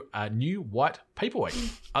 2 a new white paperweight.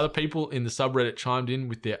 Other people in the subreddit chimed in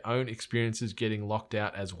with their own experiences getting locked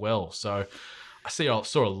out as well. So I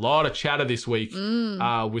saw a lot of chatter this week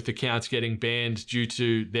with accounts getting banned due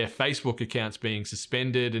to their Facebook accounts being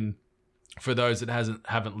suspended. And for those that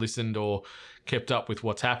haven't listened or kept up with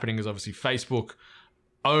what's happening, is obviously Facebook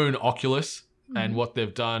own Oculus, and what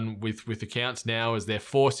they've done with accounts now is they're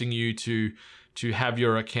forcing you to have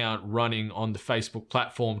your account running on the Facebook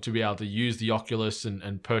platform to be able to use the Oculus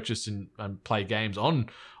and purchase and play games on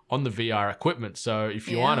the VR equipment. So if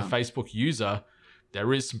you aren't a Facebook user,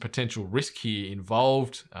 there is some potential risk here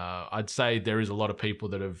involved. I'd say there is a lot of people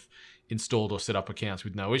that have installed or set up accounts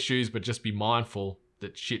with no issues, but just be mindful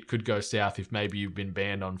that shit could go south if maybe you've been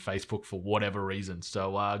banned on Facebook for whatever reason.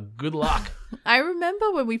 So good luck. I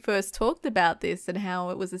remember when we first talked about this and how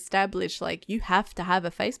it was established, like, you have to have a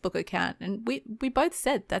Facebook account. And we both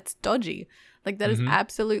said that's dodgy. Like, that is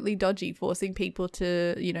absolutely dodgy, forcing people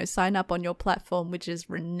to, you know, sign up on your platform, which is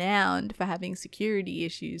renowned for having security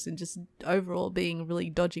issues and just overall being a really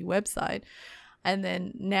dodgy website. And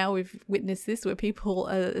then now we've witnessed this where people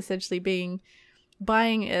are essentially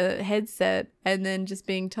buying a headset and then just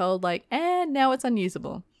being told, like, now it's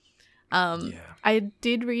unusable. I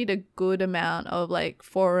did read a good amount of, like,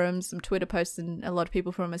 forums, some Twitter posts, and a lot of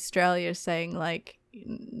people from Australia saying, like,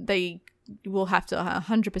 they will have to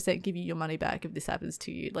 100% give you your money back if this happens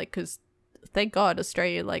to you. Like, because thank God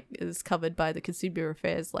Australia, like, is covered by the consumer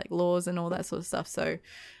affairs, like, laws and all that sort of stuff. So,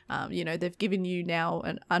 you know, they've given you now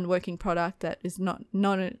an unworking product that is not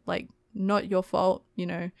your fault, you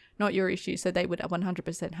know, not your issue. So they would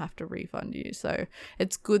 100% have to refund you. So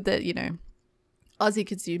it's good that, you know, Aussie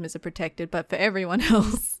consumers are protected, but for everyone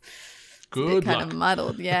else, good kind of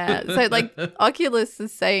muddled. Yeah. So, like, Oculus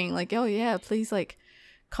is saying, like, oh yeah, please, like,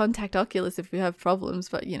 contact Oculus if you have problems.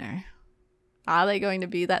 But, you know, are they going to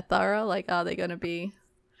be that thorough? Like, are they going to be?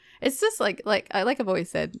 It's just like I've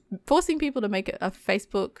always said, forcing people to make a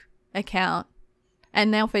Facebook account.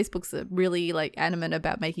 And now Facebook's really, like, adamant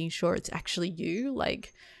about making sure it's actually you.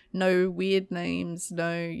 Like, no weird names,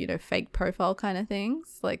 no, you know, fake profile kind of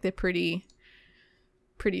things. Like, they're pretty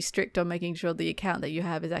strict on making sure the account that you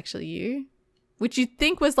have is actually you. Which you'd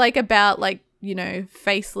think was, like, about, like, you know,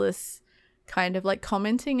 faceless kind of, like,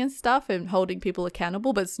 commenting and stuff and holding people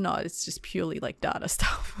accountable. But it's not. It's just purely, like, data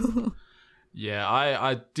stuff. Yeah,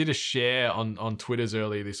 I did a share on Twitter's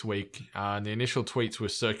earlier this week, and the initial tweets were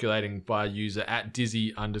circulating by a user at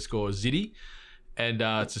Dizzy_Ziddy, And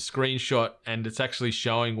it's a screenshot, and it's actually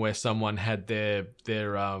showing where someone had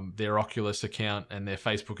their Oculus account and their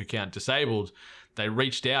Facebook account disabled. They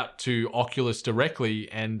reached out to Oculus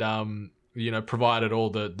directly and provided all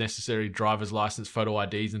the necessary driver's license, photo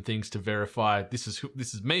IDs, and things to verify this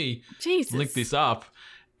is me. Jesus. Link this up,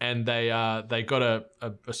 and they got a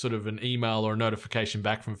sort of an email or a notification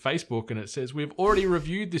back from Facebook, and it says, "We've already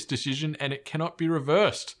reviewed this decision, and it cannot be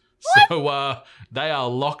reversed." What? So they are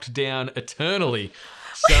locked down eternally.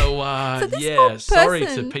 So, sorry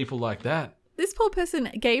to people like that. This poor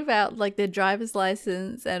person gave out like their driver's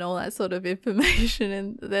license and all that sort of information,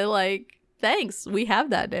 and they're like, thanks, we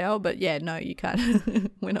have that now, but yeah, no, you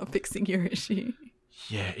can't. We're not fixing your issue.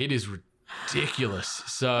 Yeah, it is ridiculous.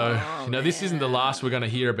 So, this isn't the last we're going to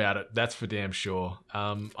hear about it. That's for damn sure.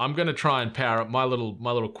 I'm going to try and power up my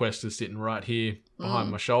little Quest is sitting right here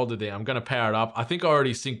behind my shoulder there. I'm going to power it up. I think I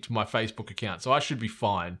already synced my Facebook account, so I should be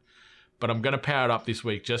fine. But I'm going to power it up this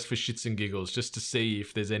week just for shits and giggles, just to see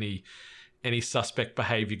if there's any suspect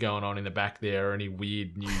behavior going on in the back there, or any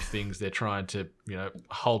weird new things they're trying to,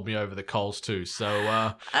 hold me over the coals to. So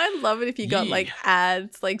I'd love it if you got like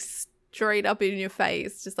ads like straight up in your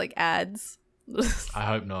face, just like ads. I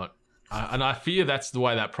hope not. And I fear that's the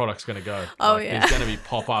way that product's going to go. Oh, yeah. There's going to be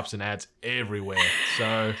pop-ups and ads everywhere.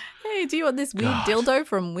 So, hey, do you want this weird dildo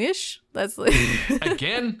from Wish? That's like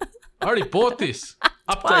again, I already bought this.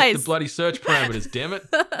 Update Twice. the bloody search parameters, damn it.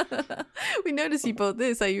 We noticed you bought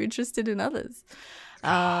this. Are you interested in others?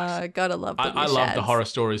 Gotta love the Wish I love ads. the horror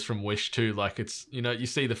stories from Wish too. Like, it's, you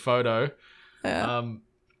see the photo. Yeah.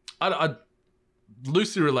 I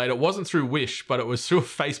loosely relate. It wasn't through Wish, but it was through a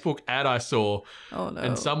Facebook ad I saw. Oh no.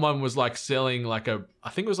 And someone was like selling I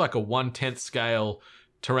think it was like a 1/10 scale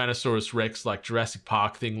Tyrannosaurus Rex, like Jurassic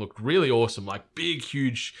Park thing. Looked really awesome, like big,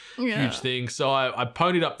 huge thing. So I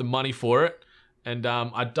ponied up the money for it. And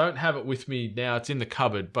I don't have it with me now. It's in the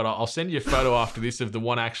cupboard, but I'll send you a photo after this of the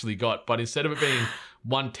one I actually got. But instead of it being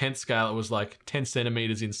 1/10 scale, it was like 10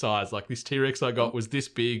 centimeters in size. Like, this T-Rex I got was this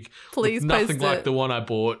big. Please nothing post like it. the one I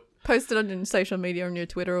bought. Post it on your social media, on your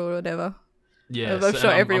Twitter or whatever. Yeah, I'm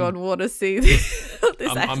sure everyone will want to see this.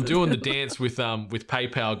 I'm doing the dance with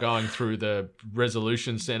PayPal, going through the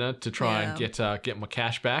resolution center to try and get my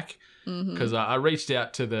cash back. Because I reached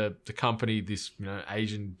out to the company, this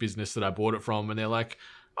Asian business that I bought it from, and they're like,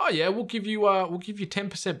 "Oh yeah, we'll give you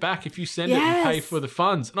 10% back if you send it and pay for the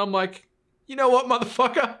funds." And I'm like, "You know what,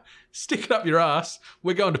 motherfucker? Stick it up your ass.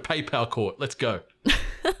 We're going to PayPal court. Let's go."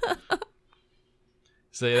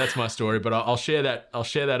 So yeah, that's my story, but I'll share that. I'll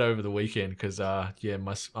share that over the weekend because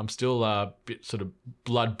I'm still a bit sort of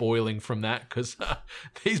blood boiling from that because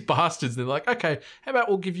these bastards. They're like, "Okay, how about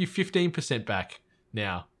we'll give you 15% back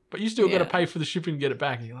now, but you still got to pay for the shipping and get it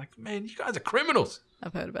back." And you're like, "Man, you guys are criminals."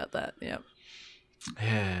 I've heard about that. Yep.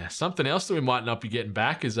 Yeah. Something else that we might not be getting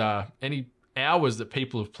back is any hours that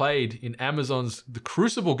people have played in Amazon's The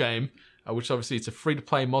Crucible game, which obviously it's a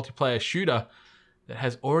free-to-play multiplayer shooter that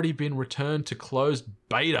has already been returned to closed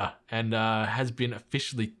beta and has been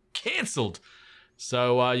officially cancelled.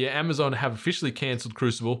 So Amazon have officially cancelled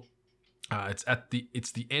Crucible.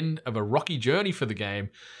 It's the end of a rocky journey for the game,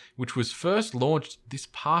 which was first launched this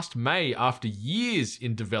past May after years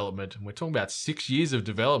in development. And we're talking about 6 years of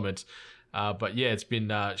development. But it's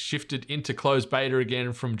been shifted into closed beta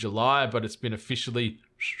again from July, but it's been officially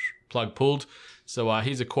plug pulled. So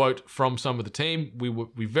here's a quote from some of the team.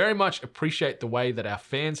 We very much appreciate the way that our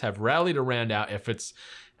fans have rallied around our efforts,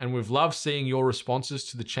 and we've loved seeing your responses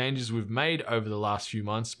to the changes we've made over the last few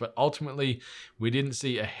months, but ultimately we didn't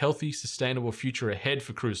see a healthy, sustainable future ahead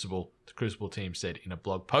for Crucible, the Crucible team said in a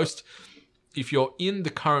blog post. If you're in the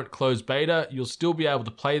current closed beta, you'll still be able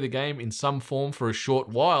to play the game in some form for a short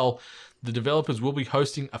while. The developers will be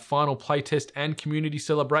hosting a final playtest and community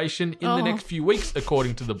celebration in the next few weeks,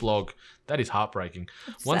 according to the blog. That is heartbreaking.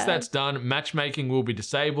 Once that's done, matchmaking will be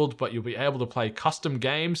disabled, but you'll be able to play custom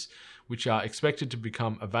games, which are expected to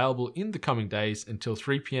become available in the coming days until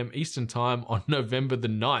 3 p.m. Eastern Time on November the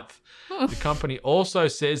 9th. The company also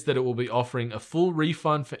says that it will be offering a full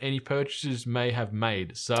refund for any purchases may have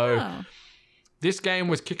made. So this game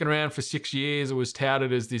was kicking around for 6 years. It was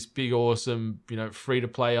touted as this big, awesome,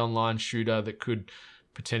 free-to-play online shooter that could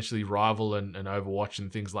potentially rival an Overwatch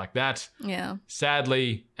and things like that. Yeah.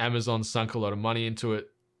 Sadly, Amazon sunk a lot of money into it.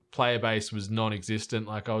 Player base was non-existent.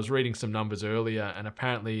 Like, I was reading some numbers earlier, and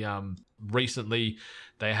apparently recently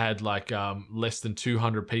they had less than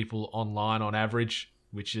 200 people online on average,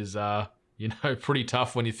 which is pretty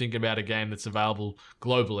tough when you think about a game that's available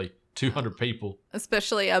globally. 200 people.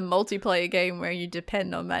 Especially a multiplayer game where you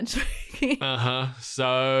depend on matchmaking.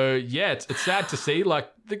 So, it's sad to see. Like,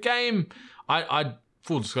 the game, I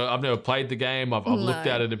full disclosure, I've never played the game. I've looked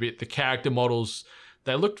at it a bit. The character models,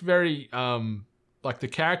 they looked very like the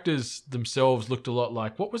characters themselves looked a lot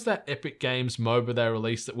like, what was that Epic Games MOBA they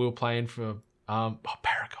released that we were playing for?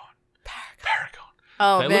 Paragon.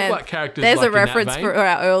 Oh, they man. look like characters. There's like a reference for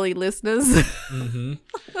our early listeners.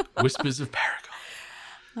 Whispers of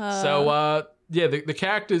Paragon. So, the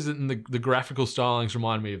characters and the graphical stylings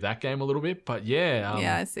remind me of that game a little bit. But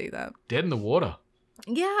yeah, I see that. Dead in the Water.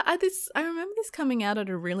 Yeah, I remember this coming out at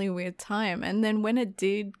a really weird time. And then when it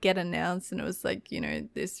did get announced and it was like,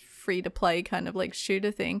 this free-to-play kind of like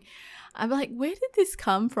shooter thing, I'm like, where did this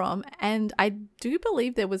come from? And I do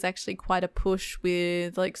believe there was actually quite a push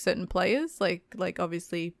with like certain players, like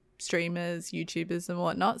obviously streamers, YouTubers and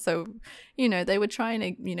whatnot. So, they were trying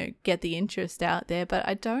to, get the interest out there. But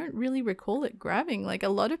I don't really recall it grabbing. Like a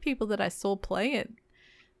lot of people that I saw play it,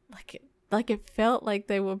 like it felt like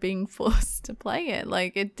they were being forced to play it.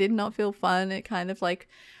 Like it did not feel fun. It kind of like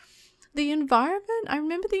the environment. I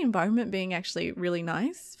remember the environment being actually really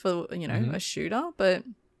nice for, a shooter. But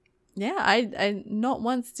yeah, I not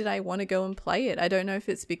once did I want to go and play it. I don't know if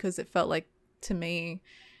it's because it felt like, to me,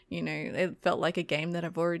 it felt like a game that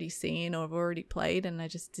I've already seen or I've already played and I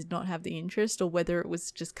just did not have the interest, or whether it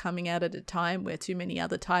was just coming out at a time where too many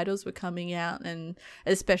other titles were coming out, and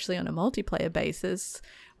especially on a multiplayer basis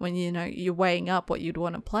when, you're weighing up what you'd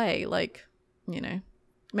want to play, like,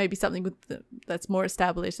 maybe something that's more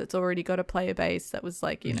established, that's already got a player base that was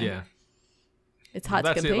like, yeah, it's hard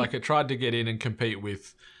to compete. That's it. Like it tried to get in and compete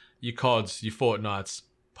with your CODs, your Fortnites,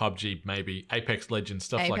 PUBG, maybe Apex Legends,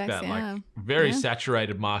 stuff like that. Yeah. Like very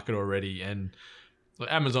saturated market already, and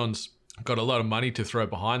Amazon's got a lot of money to throw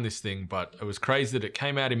behind this thing. But it was crazy that it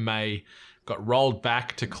came out in May, got rolled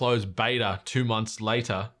back to close beta 2 months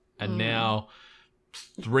later, and now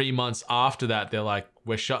 3 months after that, they're like,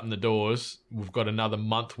 we're shutting the doors. We've got another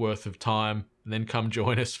month worth of time, and then come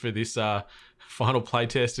join us for this final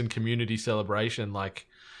playtest and community celebration. Like,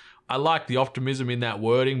 I like the optimism in that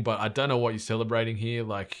wording, but I don't know what you're celebrating here.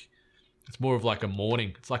 Like, it's more of like a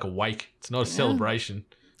mourning. It's like a wake. It's not a celebration.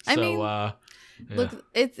 I so, mean, yeah.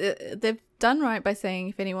 Look, they've done right by saying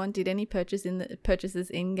if anyone did any purchases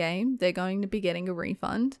in game, they're going to be getting a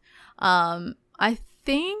refund. I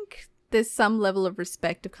think there's some level of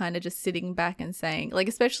respect of kind of just sitting back and saying, like,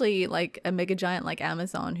 especially like a mega giant like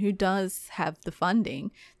Amazon, who does have the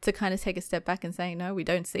funding to kind of take a step back and say, no, we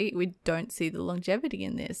don't see the longevity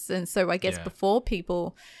in this. And so I guess before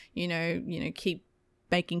people, keep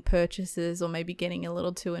making purchases or maybe getting a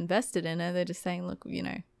little too invested in it, they're just saying, look,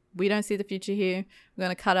 we don't see the future here. We're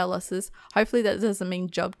going to cut our losses. Hopefully that doesn't mean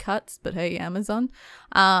job cuts, but hey, Amazon.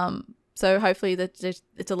 So hopefully that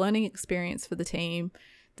it's a learning experience for the team.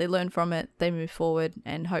 They learn from it, they move forward,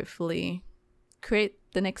 and hopefully create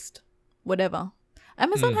the next whatever.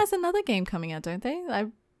 Amazon has another game coming out, don't they? I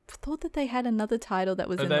thought that they had another title that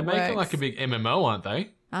was in the works. They're making like a big MMO, aren't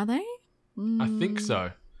they? Are they? I think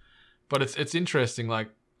so. But it's interesting. Like,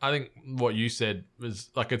 I think what you said was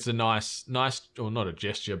like, it's a nice, or not a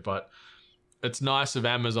gesture, but it's nice of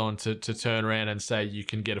Amazon to turn around and say you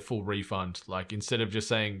can get a full refund. Like, instead of just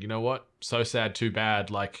saying, you know what, so sad, too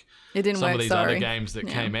bad. Like, it didn't some work, of these sorry. other games that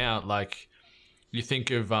came out, like, you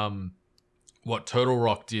think of what Turtle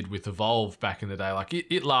Rock did with Evolve back in the day. Like,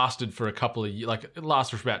 it lasted for a couple of years. Like, it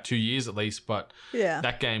lasted for about 2 years at least. But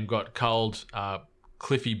that game got culled.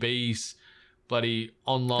 Cliffy B's bloody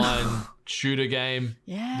online shooter game,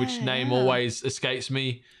 which name always escapes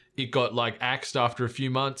me. It got like axed after a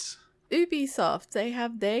few months. Ubisoft, they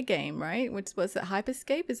have their game, right? Which was it,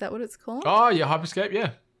 Hyperscape? Is that what it's called? Oh yeah, Hyperscape,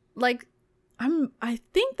 yeah. Like, I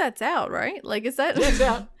think that's out, right? Like, is that? Yeah, it's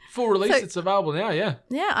out. Full release. So, it's available now. Yeah.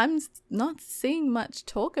 Yeah, I'm not seeing much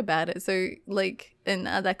talk about it. So like, and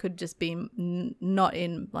that could just be not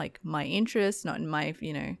in like my interest, not in my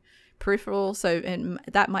peripheral. So, and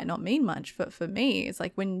that might not mean much for me. It's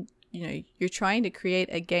like when you're trying to create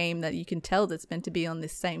a game that you can tell that's meant to be on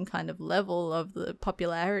this same kind of level of the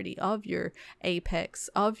popularity of your Apex,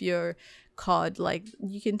 of your COD, like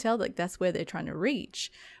you can tell like that's where they're trying to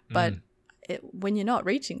reach. But when you're not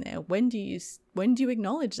reaching there, when do you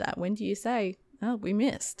acknowledge that? When do you say, oh, we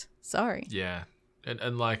missed, sorry? Yeah.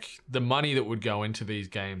 And like the money that would go into these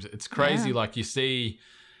games, it's crazy. Yeah. Like you see,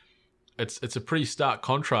 it's a pretty stark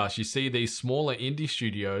contrast. You see these smaller indie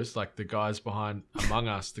studios, like the guys behind Among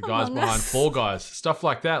Us, the guys behind Fall Guys, stuff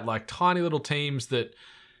like that, like tiny little teams that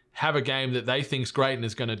have a game that they think's great and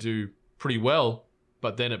is going to do pretty well,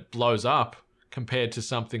 but then it blows up compared to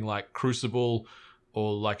something like Crucible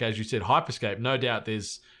or like, as you said, Hyperscape. No doubt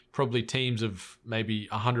there's probably teams of maybe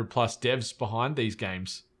 100 plus devs behind these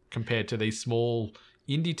games compared to these small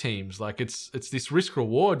indie teams. Like it's this risk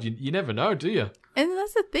reward. You never know, do you? And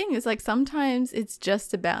that's the thing, is like sometimes it's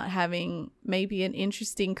just about having maybe an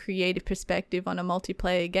interesting creative perspective on a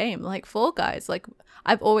multiplayer game. Like Fall Guys, like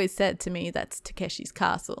I've always said, to me, that's Takeshi's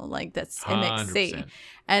Castle, like that's MXC. 100%.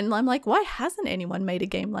 And I'm like, why hasn't anyone made a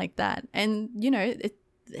game like that? And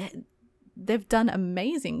they've done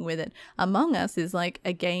amazing with it. Among Us is like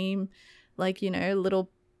a game, like, little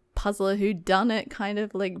puzzler who done it kind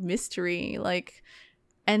of like mystery, like,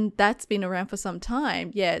 and that's been around for some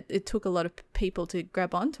time. Yeah, it took a lot of people to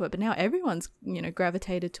grab onto it, but now everyone's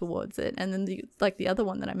gravitated towards it. And then the other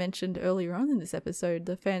one that I mentioned earlier on in this episode,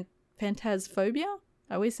 the Phantasphobia,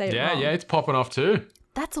 I always say it wrong. Yeah, it's popping off too.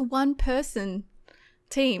 That's a one-person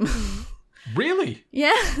team. Really?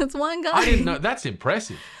 Yeah, it's one guy. I didn't know. That's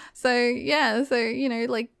impressive. So yeah,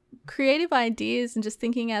 like creative ideas and just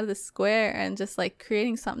thinking out of the square and just like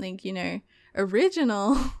creating something,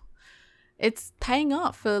 original. It's paying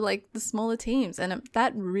off for like the smaller teams, and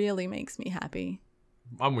that really makes me happy.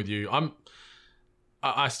 I'm with you.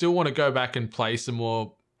 I still want to go back and play some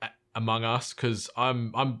more Among Us, because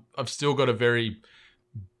I've still got a very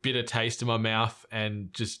bitter taste in my mouth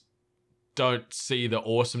and just don't see the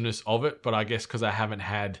awesomeness of it. But I guess because I haven't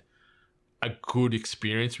had a good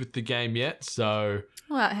experience with the game yet, so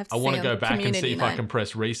I want to go back and see if I can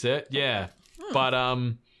press reset. Yeah, but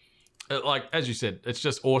like as you said, it's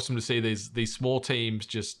just awesome to see these small teams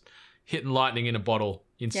just hitting lightning in a bottle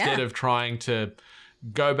instead of trying to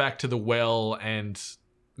go back to the well and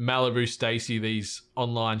Malibu Stacy these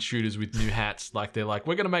online shooters with new hats. Like they're like,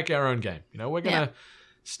 we're going to make our own game. We're going to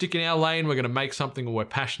stick in our lane. We're going to make something we're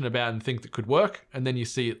passionate about and think that could work. And then you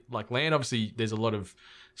see it like land. Obviously, there's a lot of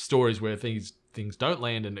stories where things don't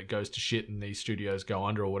land and it goes to shit and these studios go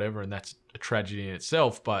under or whatever, and that's a tragedy in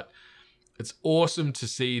itself. But it's awesome to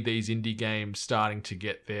see these indie games starting to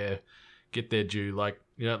get their due. Like,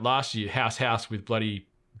 last year, House with bloody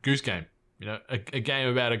Goose Game. A game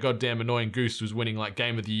about a goddamn annoying goose was winning like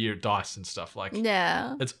Game of the Year at DICE and stuff. Like,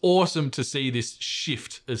 yeah, it's awesome to see this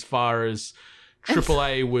shift as far as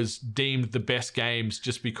AAA was deemed the best games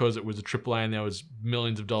just because it was a AAA and there was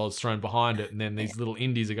millions of dollars thrown behind it. And then these little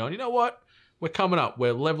indies are going, you know what? We're coming up.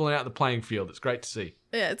 We're leveling out the playing field. It's great to see.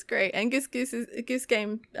 Yeah, it's great. And Goose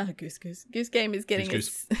Game is getting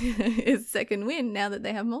its second win now that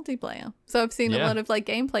they have multiplayer. So I've seen a lot of like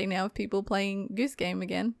gameplay now of people playing Goose Game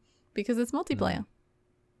again because it's multiplayer.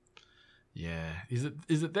 Yeah. Is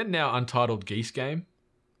it then now Untitled Geese Game?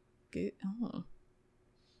 Oh.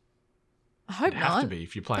 I hope It'd have to be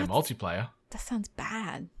if you're playing multiplayer. That sounds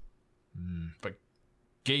bad. But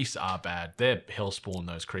geese are bad. They're hellspawn,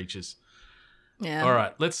 those creatures. Yeah. All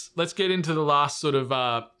right, let's get into the last sort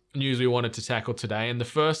of news we wanted to tackle today. And the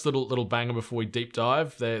first little banger before we deep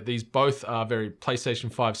dive. These both are very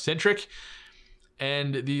PlayStation 5 centric.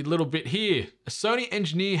 And the little bit here, a Sony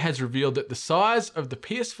engineer has revealed that the size of the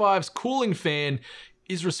PS5's cooling fan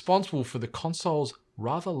is responsible for the console's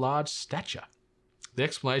rather large stature. The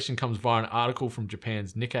explanation comes via an article from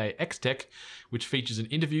Japan's Nikkei X-Tech, which features an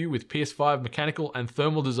interview with PS5 mechanical and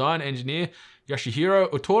thermal design engineer Yoshihiro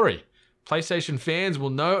Otori. PlayStation fans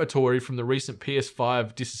will know Otori from the recent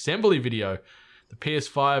PS5 disassembly video. The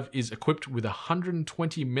PS5 is equipped with a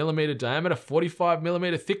 120mm diameter,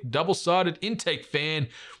 45mm thick double-sided intake fan,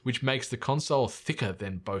 which makes the console thicker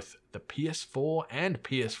than both the PS4 and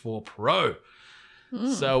PS4 Pro.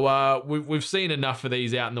 So we've seen enough of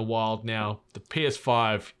these out in the wild now. The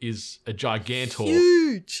PS5 is a gigantor.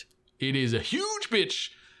 Huge. It is a huge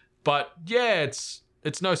bitch. But yeah, it's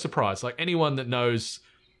no surprise. Like anyone that knows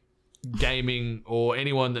gaming or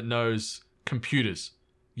anyone that knows computers,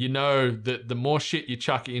 you know that the more shit you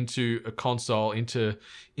chuck into a console, into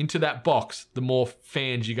that box, the more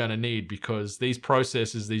fans you're going to need, because these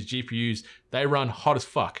processors, these GPUs, they run hot as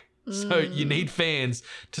fuck. So you need fans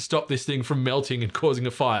to stop this thing from melting and causing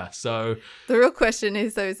a fire. So the real question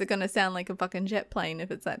is, though, is it going to sound like a fucking jet plane if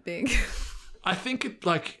it's that big? I think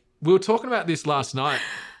we were talking about this last night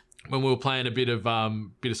when we were playing a bit of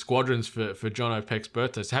Squadrons for John O'Peck's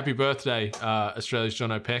birthday. So happy birthday, Australia's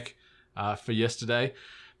John O'Peck, for yesterday.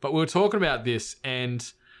 But we were talking about this, and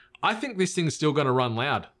I think this thing's still going to run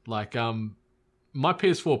loud. Like, my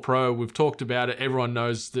PS4 Pro, we've talked about it. Everyone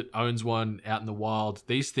knows that owns one out in the wild.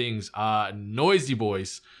 These things are noisy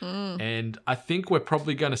boys. And I think we're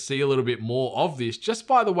probably going to see a little bit more of this just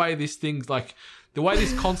by the way this thing's like, the way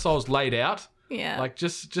this console's laid out. Yeah. Like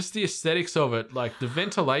just the aesthetics of it. Like the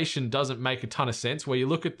ventilation doesn't make a ton of sense where you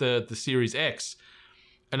look at the Series X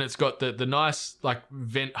and it's got the nice like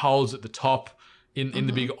vent holes at the top in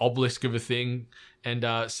the big obelisk of a thing.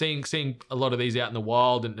 And seeing a lot of these out in the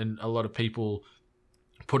wild and a lot of people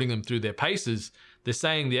putting them through their paces, they're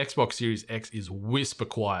saying the Xbox Series X is whisper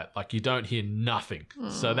quiet. Like, you don't hear nothing.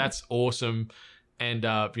 So that's awesome. And,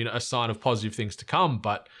 a sign of positive things to come.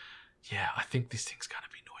 But, yeah, I think this thing's going to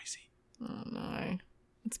be noisy. Oh, no.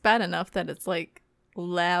 It's bad enough that it's, like,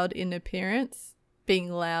 loud in appearance.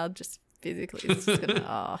 Being loud just physically. It's just going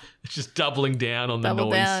to, It's just doubling down on the noise.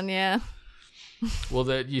 double down, yeah. Well,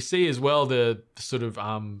 you see as well the sort of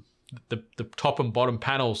the top and bottom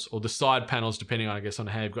panels, or the side panels, depending on, I guess, on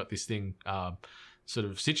how you've got this thing sort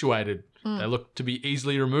of situated. They look to be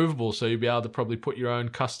easily removable, so you'll be able to probably put your own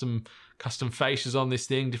custom faces on this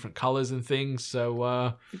thing, different colors and things.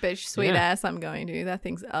 So You bet your sweet ass I'm going to. That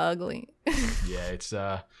thing's ugly. yeah, it's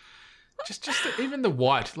just even the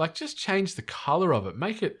white, like, just change the color of it,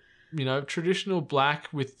 make it traditional black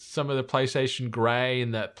with some of the PlayStation grey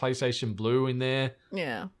and that PlayStation blue in there.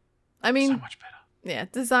 Yeah. I mean, So much better. yeah,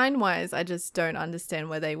 design-wise, I just don't understand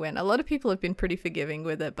where they went. A lot of people have been pretty forgiving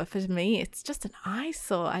with it, but for me, it's just an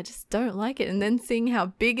eyesore. I just don't like it. And then seeing how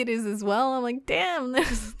big it is as well, I'm like, damn,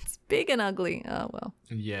 it's big and ugly. Oh, well.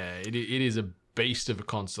 Yeah, it is a beast of a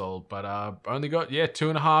console, but only got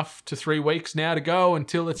 2.5 to 3 weeks now to go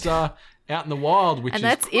until it's out in the wild, which And is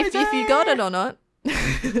that's if you got it or not.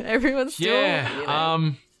 Everyone's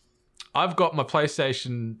still, I've got my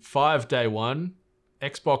PlayStation 5 day one,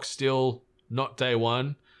 Xbox still not day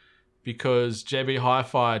one, because JB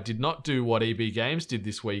Hi-Fi did not do what EB Games did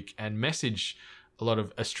this week and message a lot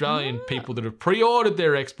of Australian people that have pre-ordered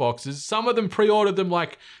their Xboxes. Some of them pre-ordered them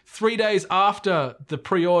like 3 days after the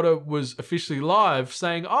pre-order was officially live,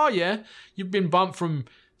 saying, oh yeah, you've been bumped from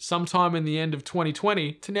sometime in the end of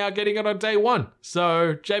 2020 to now getting it on day one.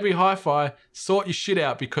 So JB Hi-Fi, sort your shit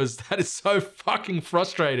out, because that is so fucking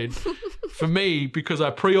frustrated for me, because I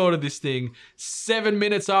pre-ordered this thing 7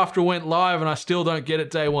 minutes after it went live and I still don't get it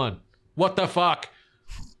day one. What the fuck?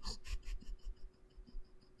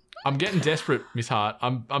 I'm getting desperate, Miss Hart.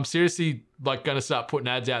 I'm seriously like going to start putting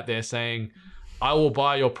ads out there saying, I will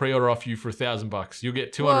buy your pre-order off you for $1,000. You'll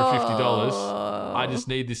get $250. I just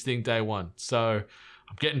need this thing day one. So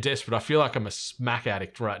I'm getting desperate. I feel like I'm a smack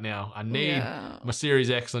addict right now. I need my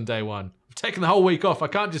Series X on day one. I'm taking the whole week off. I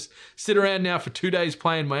can't just sit around now for 2 days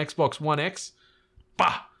playing my Xbox One X.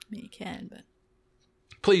 Bah! You can, but...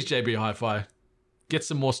 Please, JB Hi-Fi, get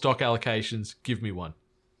some more stock allocations. Give me one.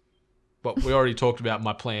 But we already talked about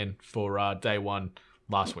my plan for day one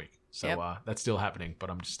last week. So that's still happening.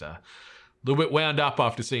 But I'm just a little bit wound up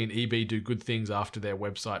after seeing EB do good things after their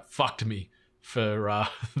website fucked me for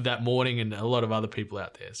that morning, and a lot of other people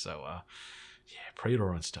out there. So,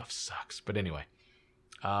 pre-order and stuff sucks. But anyway,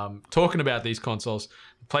 talking about these consoles,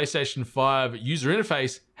 the PlayStation 5 user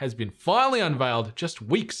interface has been finally unveiled just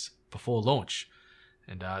weeks before launch.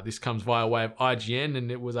 And this comes via way of IGN,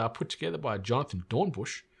 and it was put together by Jonathan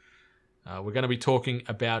Dornbush. We're going to be talking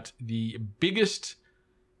about the biggest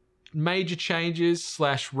major changes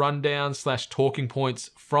 / rundown / talking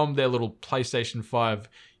points from their little PlayStation 5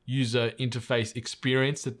 user interface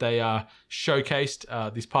experience that they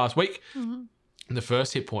showcased this past week. And the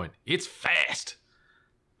first hit point, it's fast.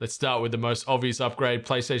 Let's start with the most obvious upgrade.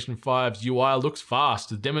 PlayStation 5's UI looks fast.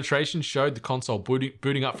 The demonstration showed the console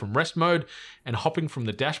booting up from rest mode and hopping from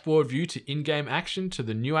the dashboard view to in-game action to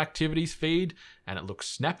the new activities feed, and it looks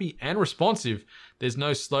snappy and responsive. There's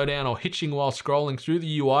no slowdown or hitching while scrolling through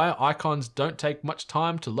the UI. Icons don't take much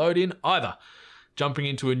time to load in either. Jumping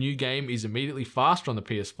into a new game is immediately faster on the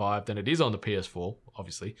PS5 than it is on the PS4,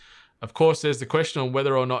 obviously. Of course, there's the question on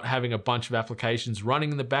whether or not having a bunch of applications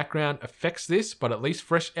running in the background affects this, but at least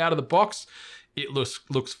fresh out of the box, it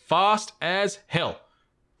looks fast as hell.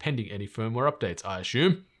 Pending any firmware updates, I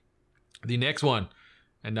assume. The next one,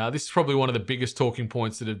 and this is probably one of the biggest talking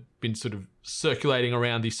points that have been sort of circulating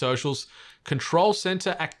around the socials, Control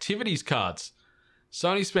Center activities cards.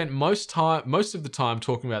 Sony spent most of the time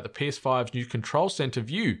talking about the PS5's new Control Center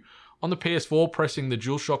view. On the PS4, pressing the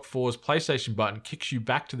DualShock 4's PlayStation button kicks you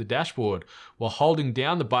back to the dashboard, while holding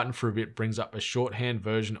down the button for a bit brings up a shorthand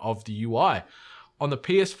version of the UI. On the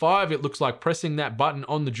PS5, it looks like pressing that button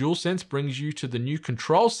on the DualSense brings you to the new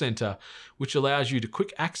Control Center, which allows you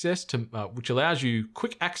quick access to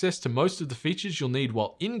most of the features you'll need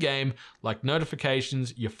while in-game, like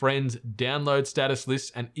notifications, your friends, download status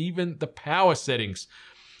lists, and even the power settings.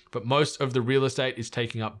 But most of the real estate is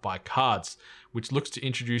taken up by cards, which looks to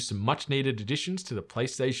introduce some much-needed additions to the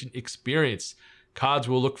PlayStation experience. Cards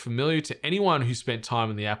will look familiar to anyone who spent time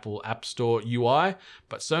in the Apple App Store UI,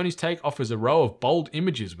 but Sony's take offers a row of bold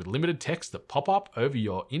images with limited text that pop up over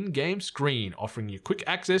your in-game screen, offering you quick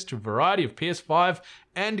access to a variety of PS5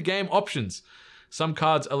 and game options. Some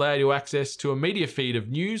cards allow you access to a media feed of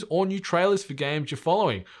news or new trailers for games you're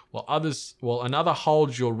following, while another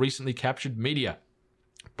holds your recently captured media.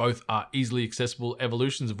 Both are easily accessible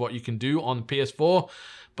evolutions of what you can do on the PS4,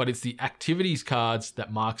 but it's the activities cards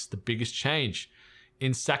that marks the biggest change.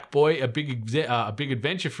 In Sackboy, a big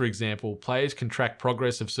adventure, for example, players can track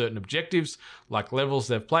progress of certain objectives, like levels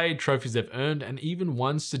they've played, trophies they've earned, and even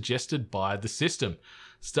ones suggested by the system.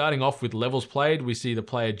 Starting off with levels played, we see the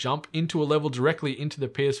player jump into a level directly into the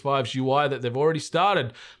PS5's UI that they've already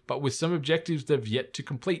started, but with some objectives they've yet to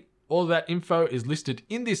complete. All of that info is listed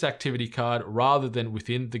in this activity card rather than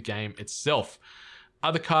within the game itself.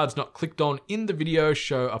 Other cards not clicked on in the video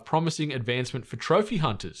show a promising advancement for trophy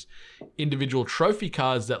hunters. Individual trophy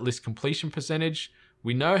cards that list completion percentage.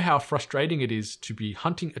 We know how frustrating it is to be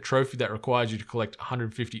hunting a trophy that requires you to collect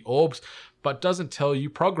 150 orbs, but doesn't tell you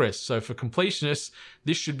progress. So for completionists,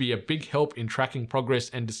 this should be a big help in tracking progress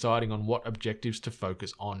and deciding on what objectives to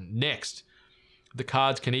focus on next. The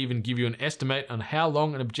cards can even give you an estimate on how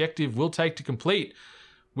long an objective will take to complete,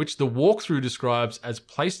 which the walkthrough describes as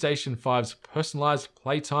PlayStation 5's personalized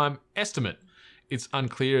playtime estimate. It's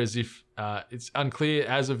unclear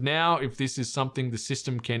as of now if this is something the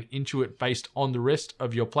system can intuit based on the rest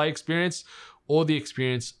of your play experience or the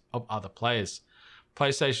experience of other players.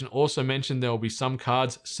 PlayStation also mentioned there will be some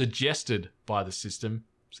cards suggested by the system,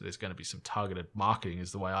 so there's going to be some targeted marketing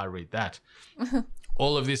is the way I read that.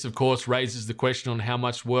 All of this, of course, raises the question on how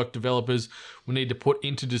much work developers will need to put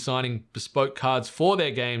into designing bespoke cards for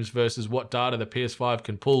their games versus what data the PS5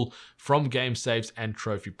 can pull from game saves and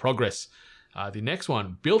trophy progress. The next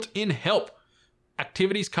one, built-in help.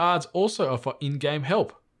 Activities cards also offer in-game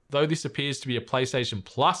help. Though this appears to be a PlayStation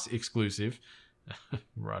Plus exclusive,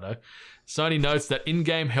 righto, Sony notes that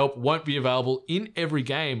in-game help won't be available in every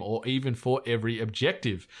game or even for every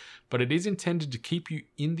objective, but it is intended to keep you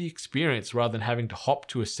in the experience rather than having to hop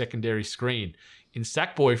to a secondary screen. In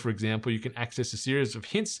Sackboy, for example, you can access a series of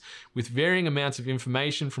hints with varying amounts of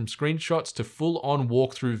information from screenshots to full-on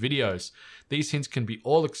walkthrough videos. These hints can be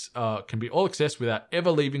all accessed without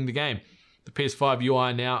ever leaving the game. The PS5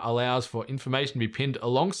 UI now allows for information to be pinned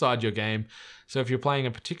alongside your game, so if you're playing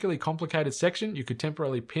a particularly complicated section, you could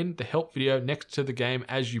temporarily pin the help video next to the game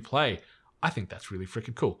as you play. I think that's really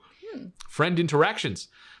freaking cool. Friend interactions.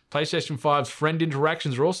 PlayStation 5's friend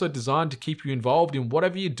interactions are also designed to keep you involved in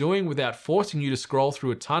whatever you're doing without forcing you to scroll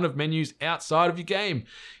through a ton of menus outside of your game.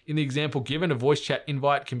 In the example given, a voice chat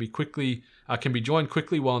invite can be joined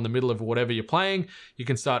quickly while in the middle of whatever you're playing. You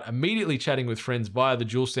can start immediately chatting with friends via the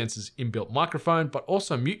DualSense's inbuilt microphone, but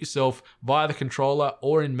also mute yourself via the controller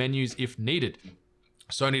or in menus if needed.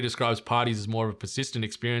 Sony describes parties as more of a persistent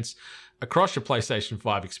experience across your PlayStation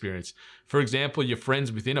 5 experience. For example, your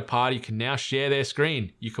friends within a party can now share their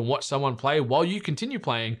screen. You can watch someone play while you continue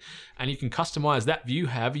playing, and you can customize that view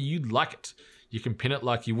however you'd like it. You can pin it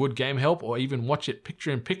like you would game help or even watch it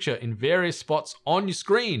picture-in-picture in various spots on your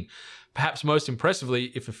screen. Perhaps most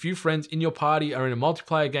impressively, if a few friends in your party are in a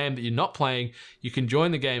multiplayer game that you're not playing, you can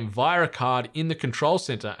join the game via a card in the control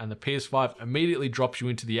center and the PS5 immediately drops you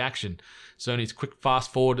into the action. Sony's quick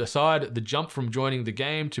fast forward aside, the jump from joining the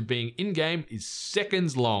game to being in-game is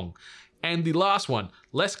seconds long. And the last one,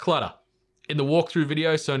 less clutter. In the walkthrough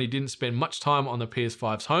video, Sony didn't spend much time on the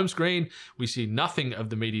PS5's home screen. We see nothing of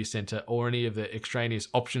the media center or any of the extraneous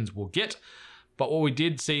options we'll get. But what we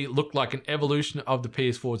did see looked like an evolution of the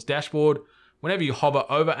PS4's dashboard. Whenever you hover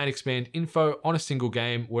over and expand info on a single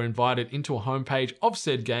game, we're invited into a homepage of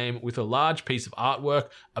said game with a large piece of artwork,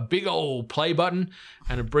 a big old play button,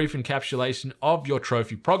 and a brief encapsulation of your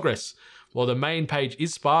trophy progress. While the main page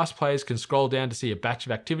is sparse, players can scroll down to see a batch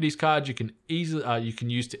of activities cards you can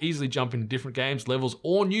use to easily jump into different games, levels,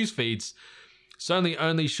 or news feeds. Sony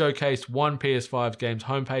only showcased one PS5 game's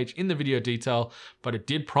homepage in the video detail, but it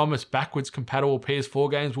did promise backwards compatible PS4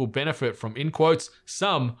 games will benefit from, in quotes,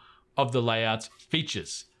 some of the layout's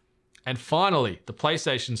features. And finally, the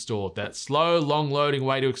PlayStation Store, that slow, long-loading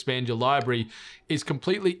way to expand your library, is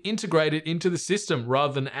completely integrated into the system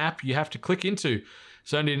rather than an app you have to click into.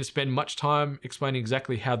 Sony didn't spend much time explaining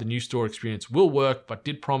exactly how the new store experience will work, but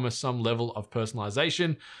did promise some level of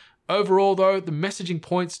personalization. Overall, though, the messaging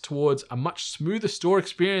points towards a much smoother store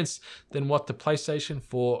experience than what the PlayStation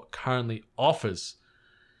 4 currently offers.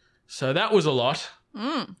 So that was a lot.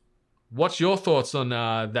 What's your thoughts on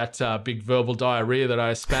that big verbal diarrhea that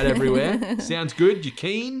I spat everywhere? Sounds good? You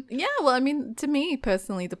keen? Yeah, well, I mean, to me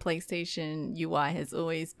personally, the PlayStation UI has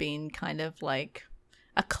always been kind of like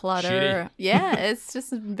a clutter. Shitty. Yeah, it's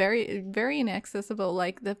just very, very inaccessible.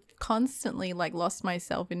 Like, they've constantly like lost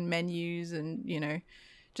myself in menus and, you know,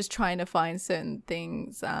 just trying to find certain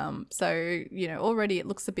things. So, you know, already it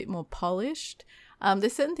looks a bit more polished.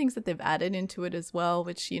 There's certain things that they've added into it as well,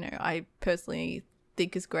 which, you know, I personally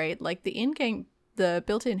think is great. Like the in-game the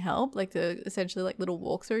built-in help, like the essentially like little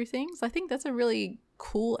walkthrough things, I think that's a really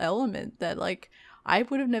cool element that like I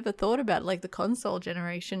would have never thought about, like the console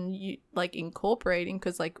generation you like incorporating,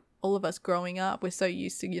 because like all of us growing up, we're so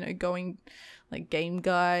used to, you know, going like game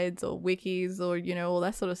guides or wikis or, you know, all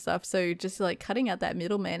that sort of stuff. So just like cutting out that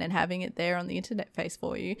middleman and having it there on the internet face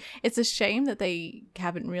for you. It's a shame that they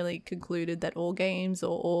haven't really concluded that all games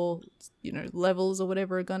or all, you know, levels or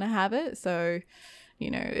whatever are going to have it. So,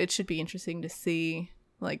 you know, it should be interesting to see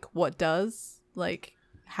like what does like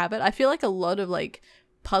have it. I feel like a lot of like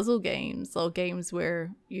puzzle games or games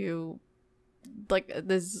where you like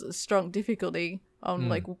there's a strong difficulty on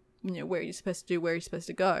like, you know, where you're supposed to do, where you're supposed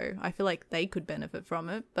to go. I feel like they could benefit from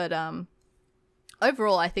it, but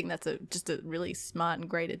overall I think that's just a really smart and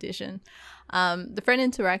great addition. The friend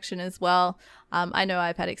interaction as well. I know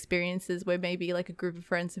I've had experiences where maybe like a group of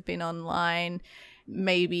friends have been online,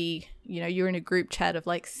 maybe, you know, you're in a group chat of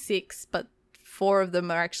like 6, but 4 of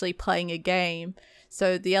them are actually playing a game,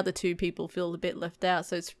 so the other 2 people feel a bit left out.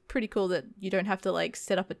 So it's pretty cool that you don't have to like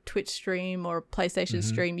set up a Twitch stream or a PlayStation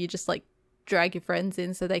stream. You just like drag your friends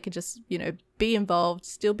in so they could just, you know, be involved,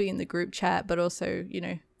 still be in the group chat, but also, you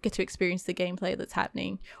know, get to experience the gameplay that's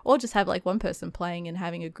happening, or just have like one person playing and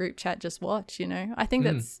having a group chat just watch, you know. I think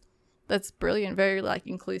that's brilliant, very like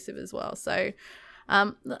inclusive as well. So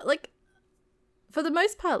like for the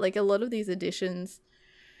most part, like a lot of these additions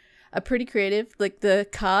are pretty creative. Like the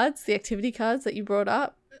cards, the activity cards that you brought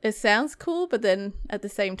up, it sounds cool, but then at the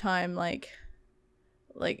same time, like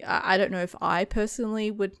I don't know if I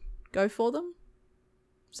personally would go for them.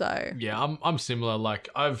 So yeah, I'm similar. Like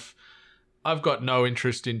I've got no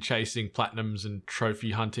interest in chasing platinums and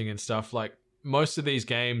trophy hunting and stuff. Like most of these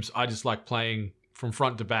games, I just like playing from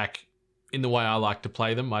front to back in the way I like to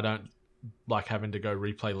play them. I don't like having to go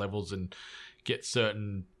replay levels and get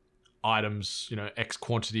certain items, you know, X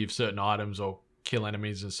quantity of certain items or kill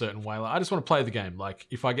enemies in a certain way. Like, I just want to play the game. Like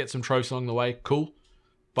if I get some trophies along the way, cool.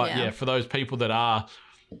 But yeah, for those people that are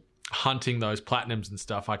hunting those platinums and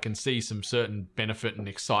stuff, I can see some certain benefit and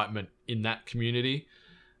excitement in that community.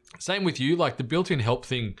 Same with you, like the built-in help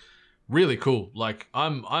thing, really cool. Like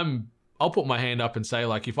I'll put my hand up and say,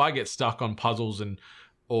 like, if I get stuck on puzzles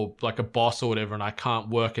or like a boss or whatever, and I can't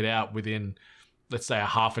work it out within, let's say, a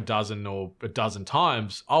half a dozen or a dozen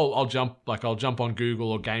times, I'll jump on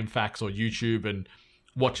Google or GameFAQs or YouTube and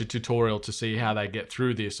watch a tutorial to see how they get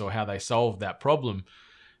through this or how they solve that problem,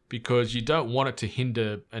 because you don't want it to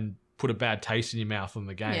hinder and put a bad taste in your mouth on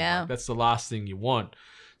the game. Yeah. Like, that's the last thing you want.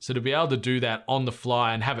 So to be able to do that on the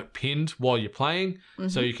fly and have it pinned while you're playing,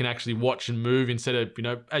 so you can actually watch and move instead of, you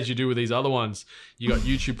know, as you do with these other ones, you got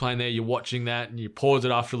YouTube playing there, you're watching that and you pause it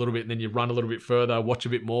after a little bit and then you run a little bit further, watch a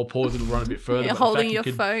bit more, pause it, run a bit further. You're holding your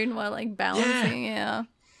phone while like balancing, yeah.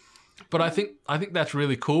 But I think that's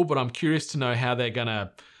really cool, but I'm curious to know how they're going to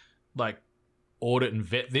like audit and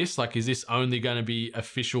vet this. Like, is this only going to be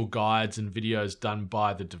official guides and videos done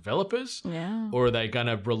by the developers? Yeah. Or are they going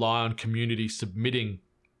to rely on community submitting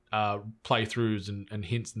playthroughs and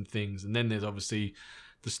hints and things? And then there's obviously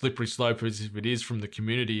the slippery slope is if it is from the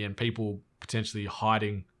community and people potentially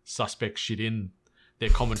hiding suspect shit in their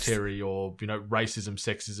commentary or, you know, racism,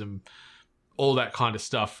 sexism, all that kind of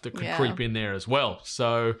stuff that could creep in there as well.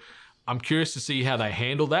 So I'm curious to see how they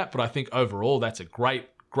handle that, but I think overall that's a great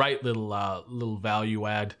little value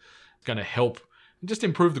add. Going to help just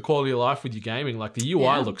improve the quality of life with your gaming. Like the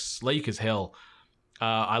UI looks sleek as hell.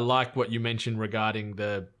 I like what you mentioned regarding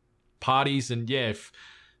the parties, and if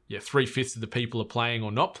 3/5 of the people are playing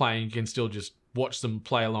or not playing, you can still just watch them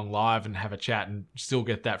play along live and have a chat and still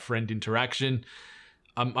get that friend interaction.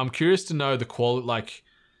 I'm curious to know the quality. Like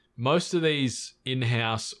most of these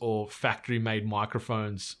in-house or factory-made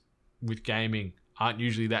microphones with gaming aren't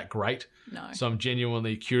usually that great. No. So I'm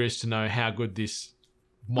genuinely curious to know how good this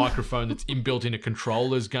microphone that's inbuilt in a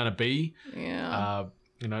controller is going to be. Yeah.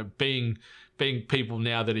 You know, being people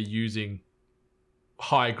now that are using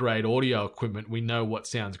high-grade audio equipment, we know what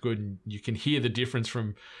sounds good, and you can hear the difference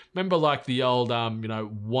from, remember like the old,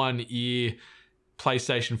 one-ear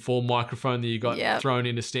PlayStation 4 microphone that you got thrown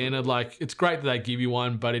into standard? Like, it's great that they give you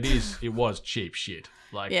one, but it was cheap shit.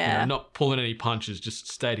 Like, not pulling any punches,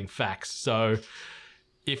 just stating facts. So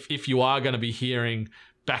if you are going to be hearing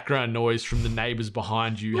background noise from the neighbors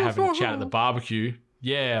behind you having a chat at the barbecue,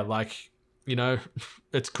 it's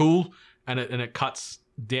cool, and it cuts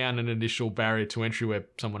down an initial barrier to entry where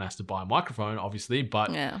someone has to buy a microphone, obviously.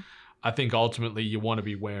 But I think ultimately you want to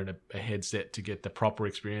be wearing a headset to get the proper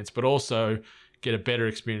experience, but also get a better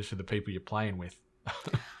experience for the people you're playing with.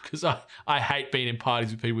 Because I hate being in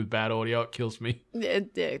parties with people with bad audio. It kills me.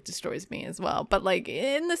 It destroys me as well. But like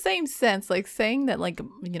in the same sense, like saying that like,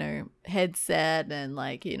 you know, headset and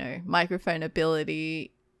like, you know, microphone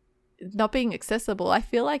ability not being accessible, I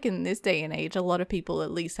feel like in this day and age, a lot of people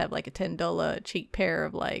at least have like a $10 cheap pair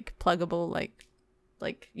of like pluggable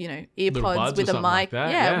like you know, earpods with a mic. Like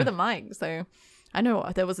that, yeah, with a mic. So I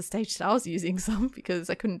know there was a stage that I was using some because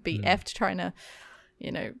I couldn't be effed trying to,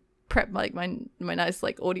 you know, prep like my nice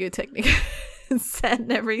like audio technique set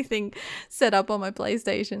and everything set up on my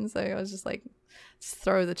PlayStation. So I was just like, just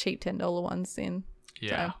throw the cheap $10 ones in.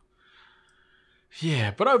 Yeah. So.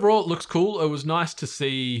 Yeah, but overall it looks cool. It was nice to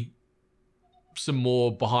see some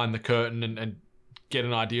more behind the curtain and get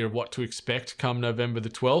an idea of what to expect come November the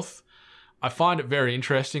 12th. I find it very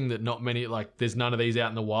interesting that not many, like, there's none of these out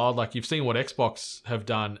in the wild. Like, you've seen what Xbox have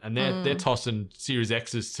done, and they're tossing Series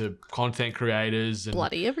X's to content creators and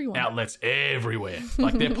bloody everyone, outlets everywhere.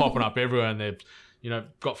 Like, they're popping up everywhere, and they've, you know,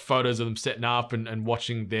 got photos of them setting up and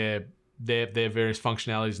watching their various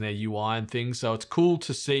functionalities and their UI and things. So it's cool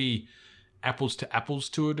to see apples to apples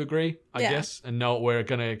to a degree, I guess, and know what we're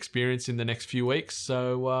going to experience in the next few weeks.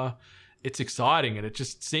 So it's exciting, and it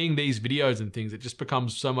just seeing these videos and things, it just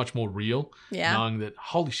becomes so much more real. Yeah, knowing that,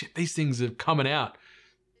 holy shit, these things are coming out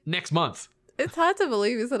next month. It's hard to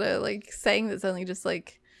believe, isn't it? Like saying that's only just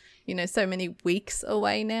like, you know, so many weeks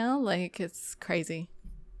away now. Like it's crazy.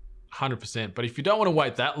 100%. But if you don't want to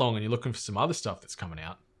wait that long and you're looking for some other stuff that's coming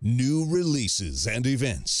out, new releases and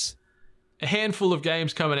events. A handful of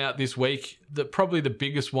games coming out this week. Probably the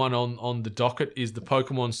biggest one on the docket is the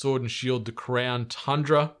Pokemon Sword and Shield The Crown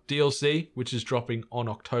Tundra DLC, which is dropping on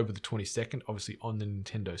October the 22nd, obviously on the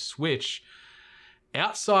Nintendo Switch.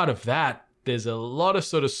 Outside of that, there's a lot of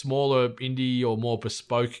sort of smaller indie or more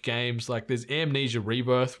bespoke games. Like there's Amnesia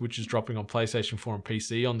Rebirth, which is dropping on PlayStation 4 and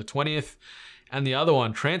PC on the 20th. And the other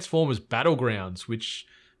one, Transformers Battlegrounds, which,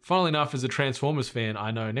 funnily enough, as a Transformers fan, I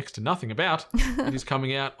know next to nothing about. It is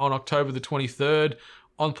coming out on October the 23rd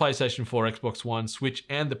on PlayStation 4, Xbox One, Switch,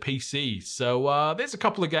 and the PC. So there's a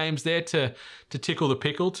couple of games there to tickle the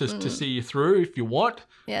pickle, to see you through if you want.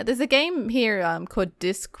 Yeah, there's a game here called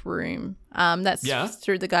Disc Room. That's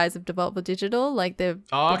through the guys of Devolver Digital. Like they're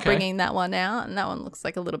bringing that one out, and that one looks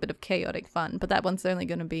like a little bit of chaotic fun. But that one's only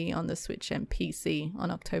going to be on the Switch and PC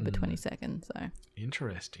on October 22nd. So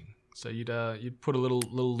interesting. So you'd put a little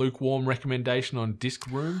lukewarm recommendation on Disc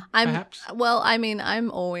Room, perhaps? Well, I mean,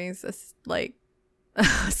 I'm always like,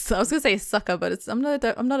 so I was gonna say a sucker, but I'm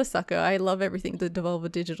not a sucker. I love everything the Devolver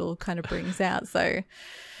Digital kind of brings out. So, I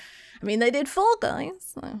mean, they did Fall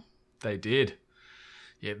Guys. So. They did.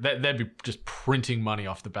 Yeah, they'd be just printing money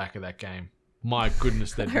off the back of that game. My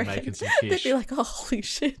goodness, they'd be making some cash. They'd be like, oh, holy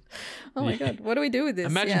shit. Oh, my God. What do we do with this?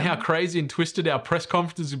 Imagine how crazy and twisted our press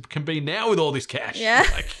conferences can be now with all this cash. Yeah.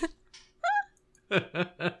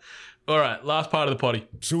 All right, last part of the potty.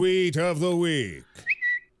 Tweet of the week.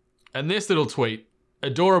 And this little tweet,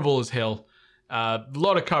 adorable as hell. A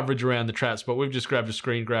lot of coverage around the traps, but we've just grabbed a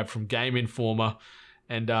screen grab from Game Informer,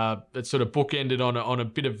 and it sort of bookended on a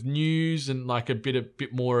bit of news and like a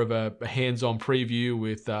bit more of a hands-on preview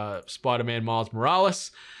with Spider-Man Miles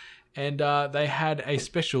Morales, and they had a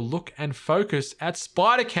special look and focus at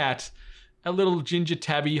Spider-Cat, a little ginger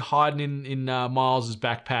tabby hiding in Miles'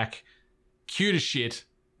 backpack. Cute as shit.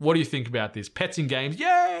 What do you think about this? Pets in games,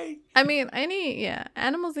 yay! I mean,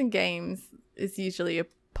 animals in games is usually a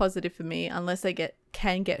positive for me, unless they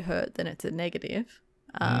can get hurt, then it's a negative.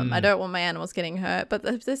 I don't want my animals getting hurt, but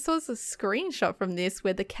there's sort of a screenshot from this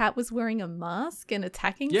where the cat was wearing a mask and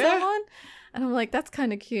attacking someone, and I'm like, that's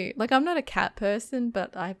kind of cute. Like, I'm not a cat person,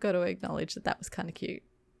 but I've got to acknowledge that was kind of cute.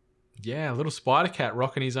 Yeah, a little Spider-Cat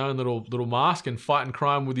rocking his own little mask and fighting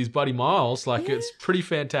crime with his buddy Miles. Like, it's pretty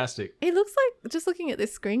fantastic. He looks like, just looking at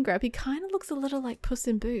this screen grab, he kind of looks a little like Puss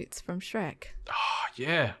in Boots from Shrek. Oh,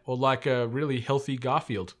 yeah. Or like a really healthy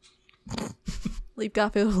Garfield. Leave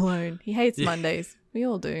Garfield alone. He hates Mondays. We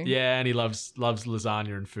all do. Yeah, and he loves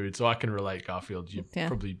lasagna and food, so I can relate, Garfield. You're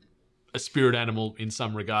probably a spirit animal in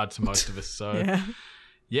some regard to most of us, so...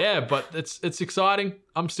 Yeah, but it's exciting.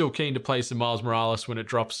 I'm still keen to play some Miles Morales when it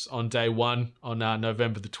drops on day one on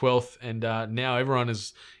November the 12th. And now everyone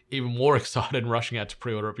is even more excited and rushing out to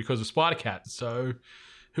pre-order it because of Spider-Cat. So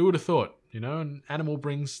who would have thought? You know, an animal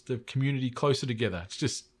brings the community closer together. It's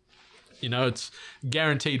just, you know, it's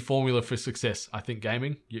guaranteed formula for success, I think,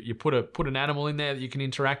 gaming. You put an animal in there that you can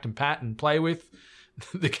interact and pat and play with,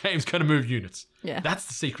 the game's going to move units. Yeah. That's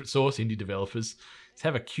the secret sauce, indie developers.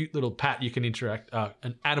 Have a cute little pet you can interact,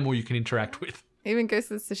 an animal you can interact with. Even Ghost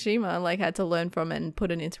of Tsushima had to learn from it and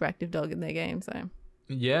put an interactive dog in their game. So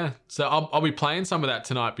Yeah, so I'll be playing some of that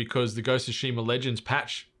tonight because the Ghost of Tsushima Legends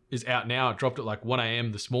patch is out now. It dropped at like 1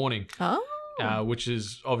 a.m. this morning, which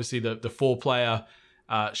is obviously the 4-player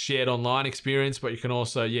shared online experience, but you can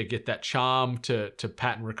also get that charm to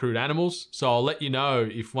pat and recruit animals. So I'll let you know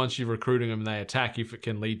if once you're recruiting them and they attack, if it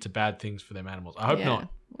can lead to bad things for them animals. I hope not,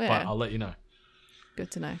 but I'll let you know.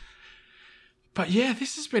 Good to know. But yeah,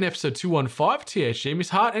 this has been episode 215 THG. Miss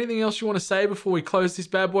Hart, anything else you want to say before we close this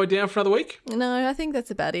bad boy down for another week? No, I think that's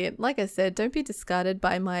about it. Like I said, don't be discarded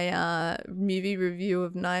by my movie review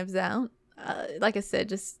of Knives Out. Like I said,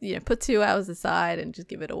 just put 2 hours aside and just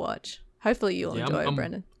give it a watch. Hopefully you'll enjoy it,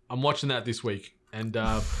 Brendan. I'm watching that this week, and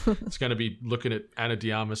it's going to be looking at Ana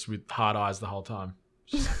de Armas with hard eyes the whole time.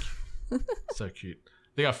 She's so cute. So cute.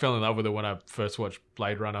 I think I fell in love with her when I first watched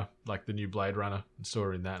Blade Runner, like the new Blade Runner, and saw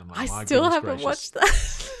her in that. I'm like, I still haven't watched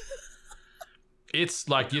that. It's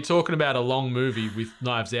like you're talking about a long movie with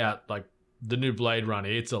Knives Out, like the new Blade Runner.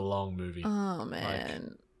 It's a long movie. Oh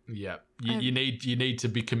man. Like, you need to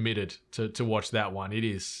be committed to watch that one.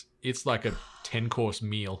 It's like a 10-course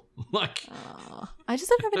meal. Like, I just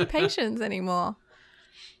don't have any patience anymore.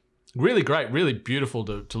 Really great, really beautiful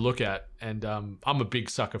to look at, and I'm a big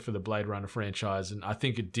sucker for the Blade Runner franchise, and I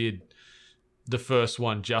think it did the first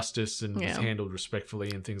one justice and was handled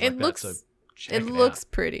respectfully and things like that. So check it looks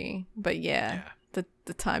out. Pretty, but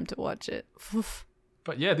the time to watch it.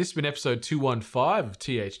 But yeah, this has been episode 215 of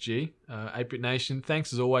THG, 8-Bit Nation.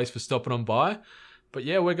 Thanks as always for stopping on by. But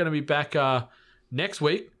yeah, we're going to be back next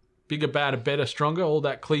week. Bigger, badder, better, stronger, all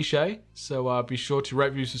that cliche. So be sure to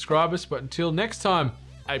rate, review, subscribe us. But until next time,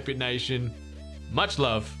 8-Bit Nation, much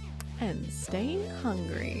love. And stay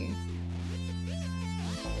hungry.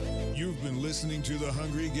 You've been listening to The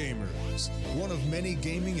Hungry Gamers, one of many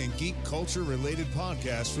gaming and geek culture related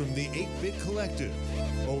podcasts from the 8-Bit Collective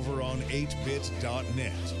over on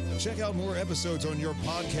 8bit.net. Check out more episodes on your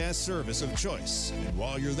podcast service of choice. And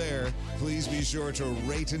while you're there, please be sure to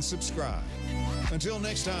rate and subscribe. Until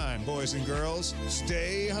next time, boys and girls,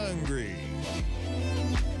 stay hungry.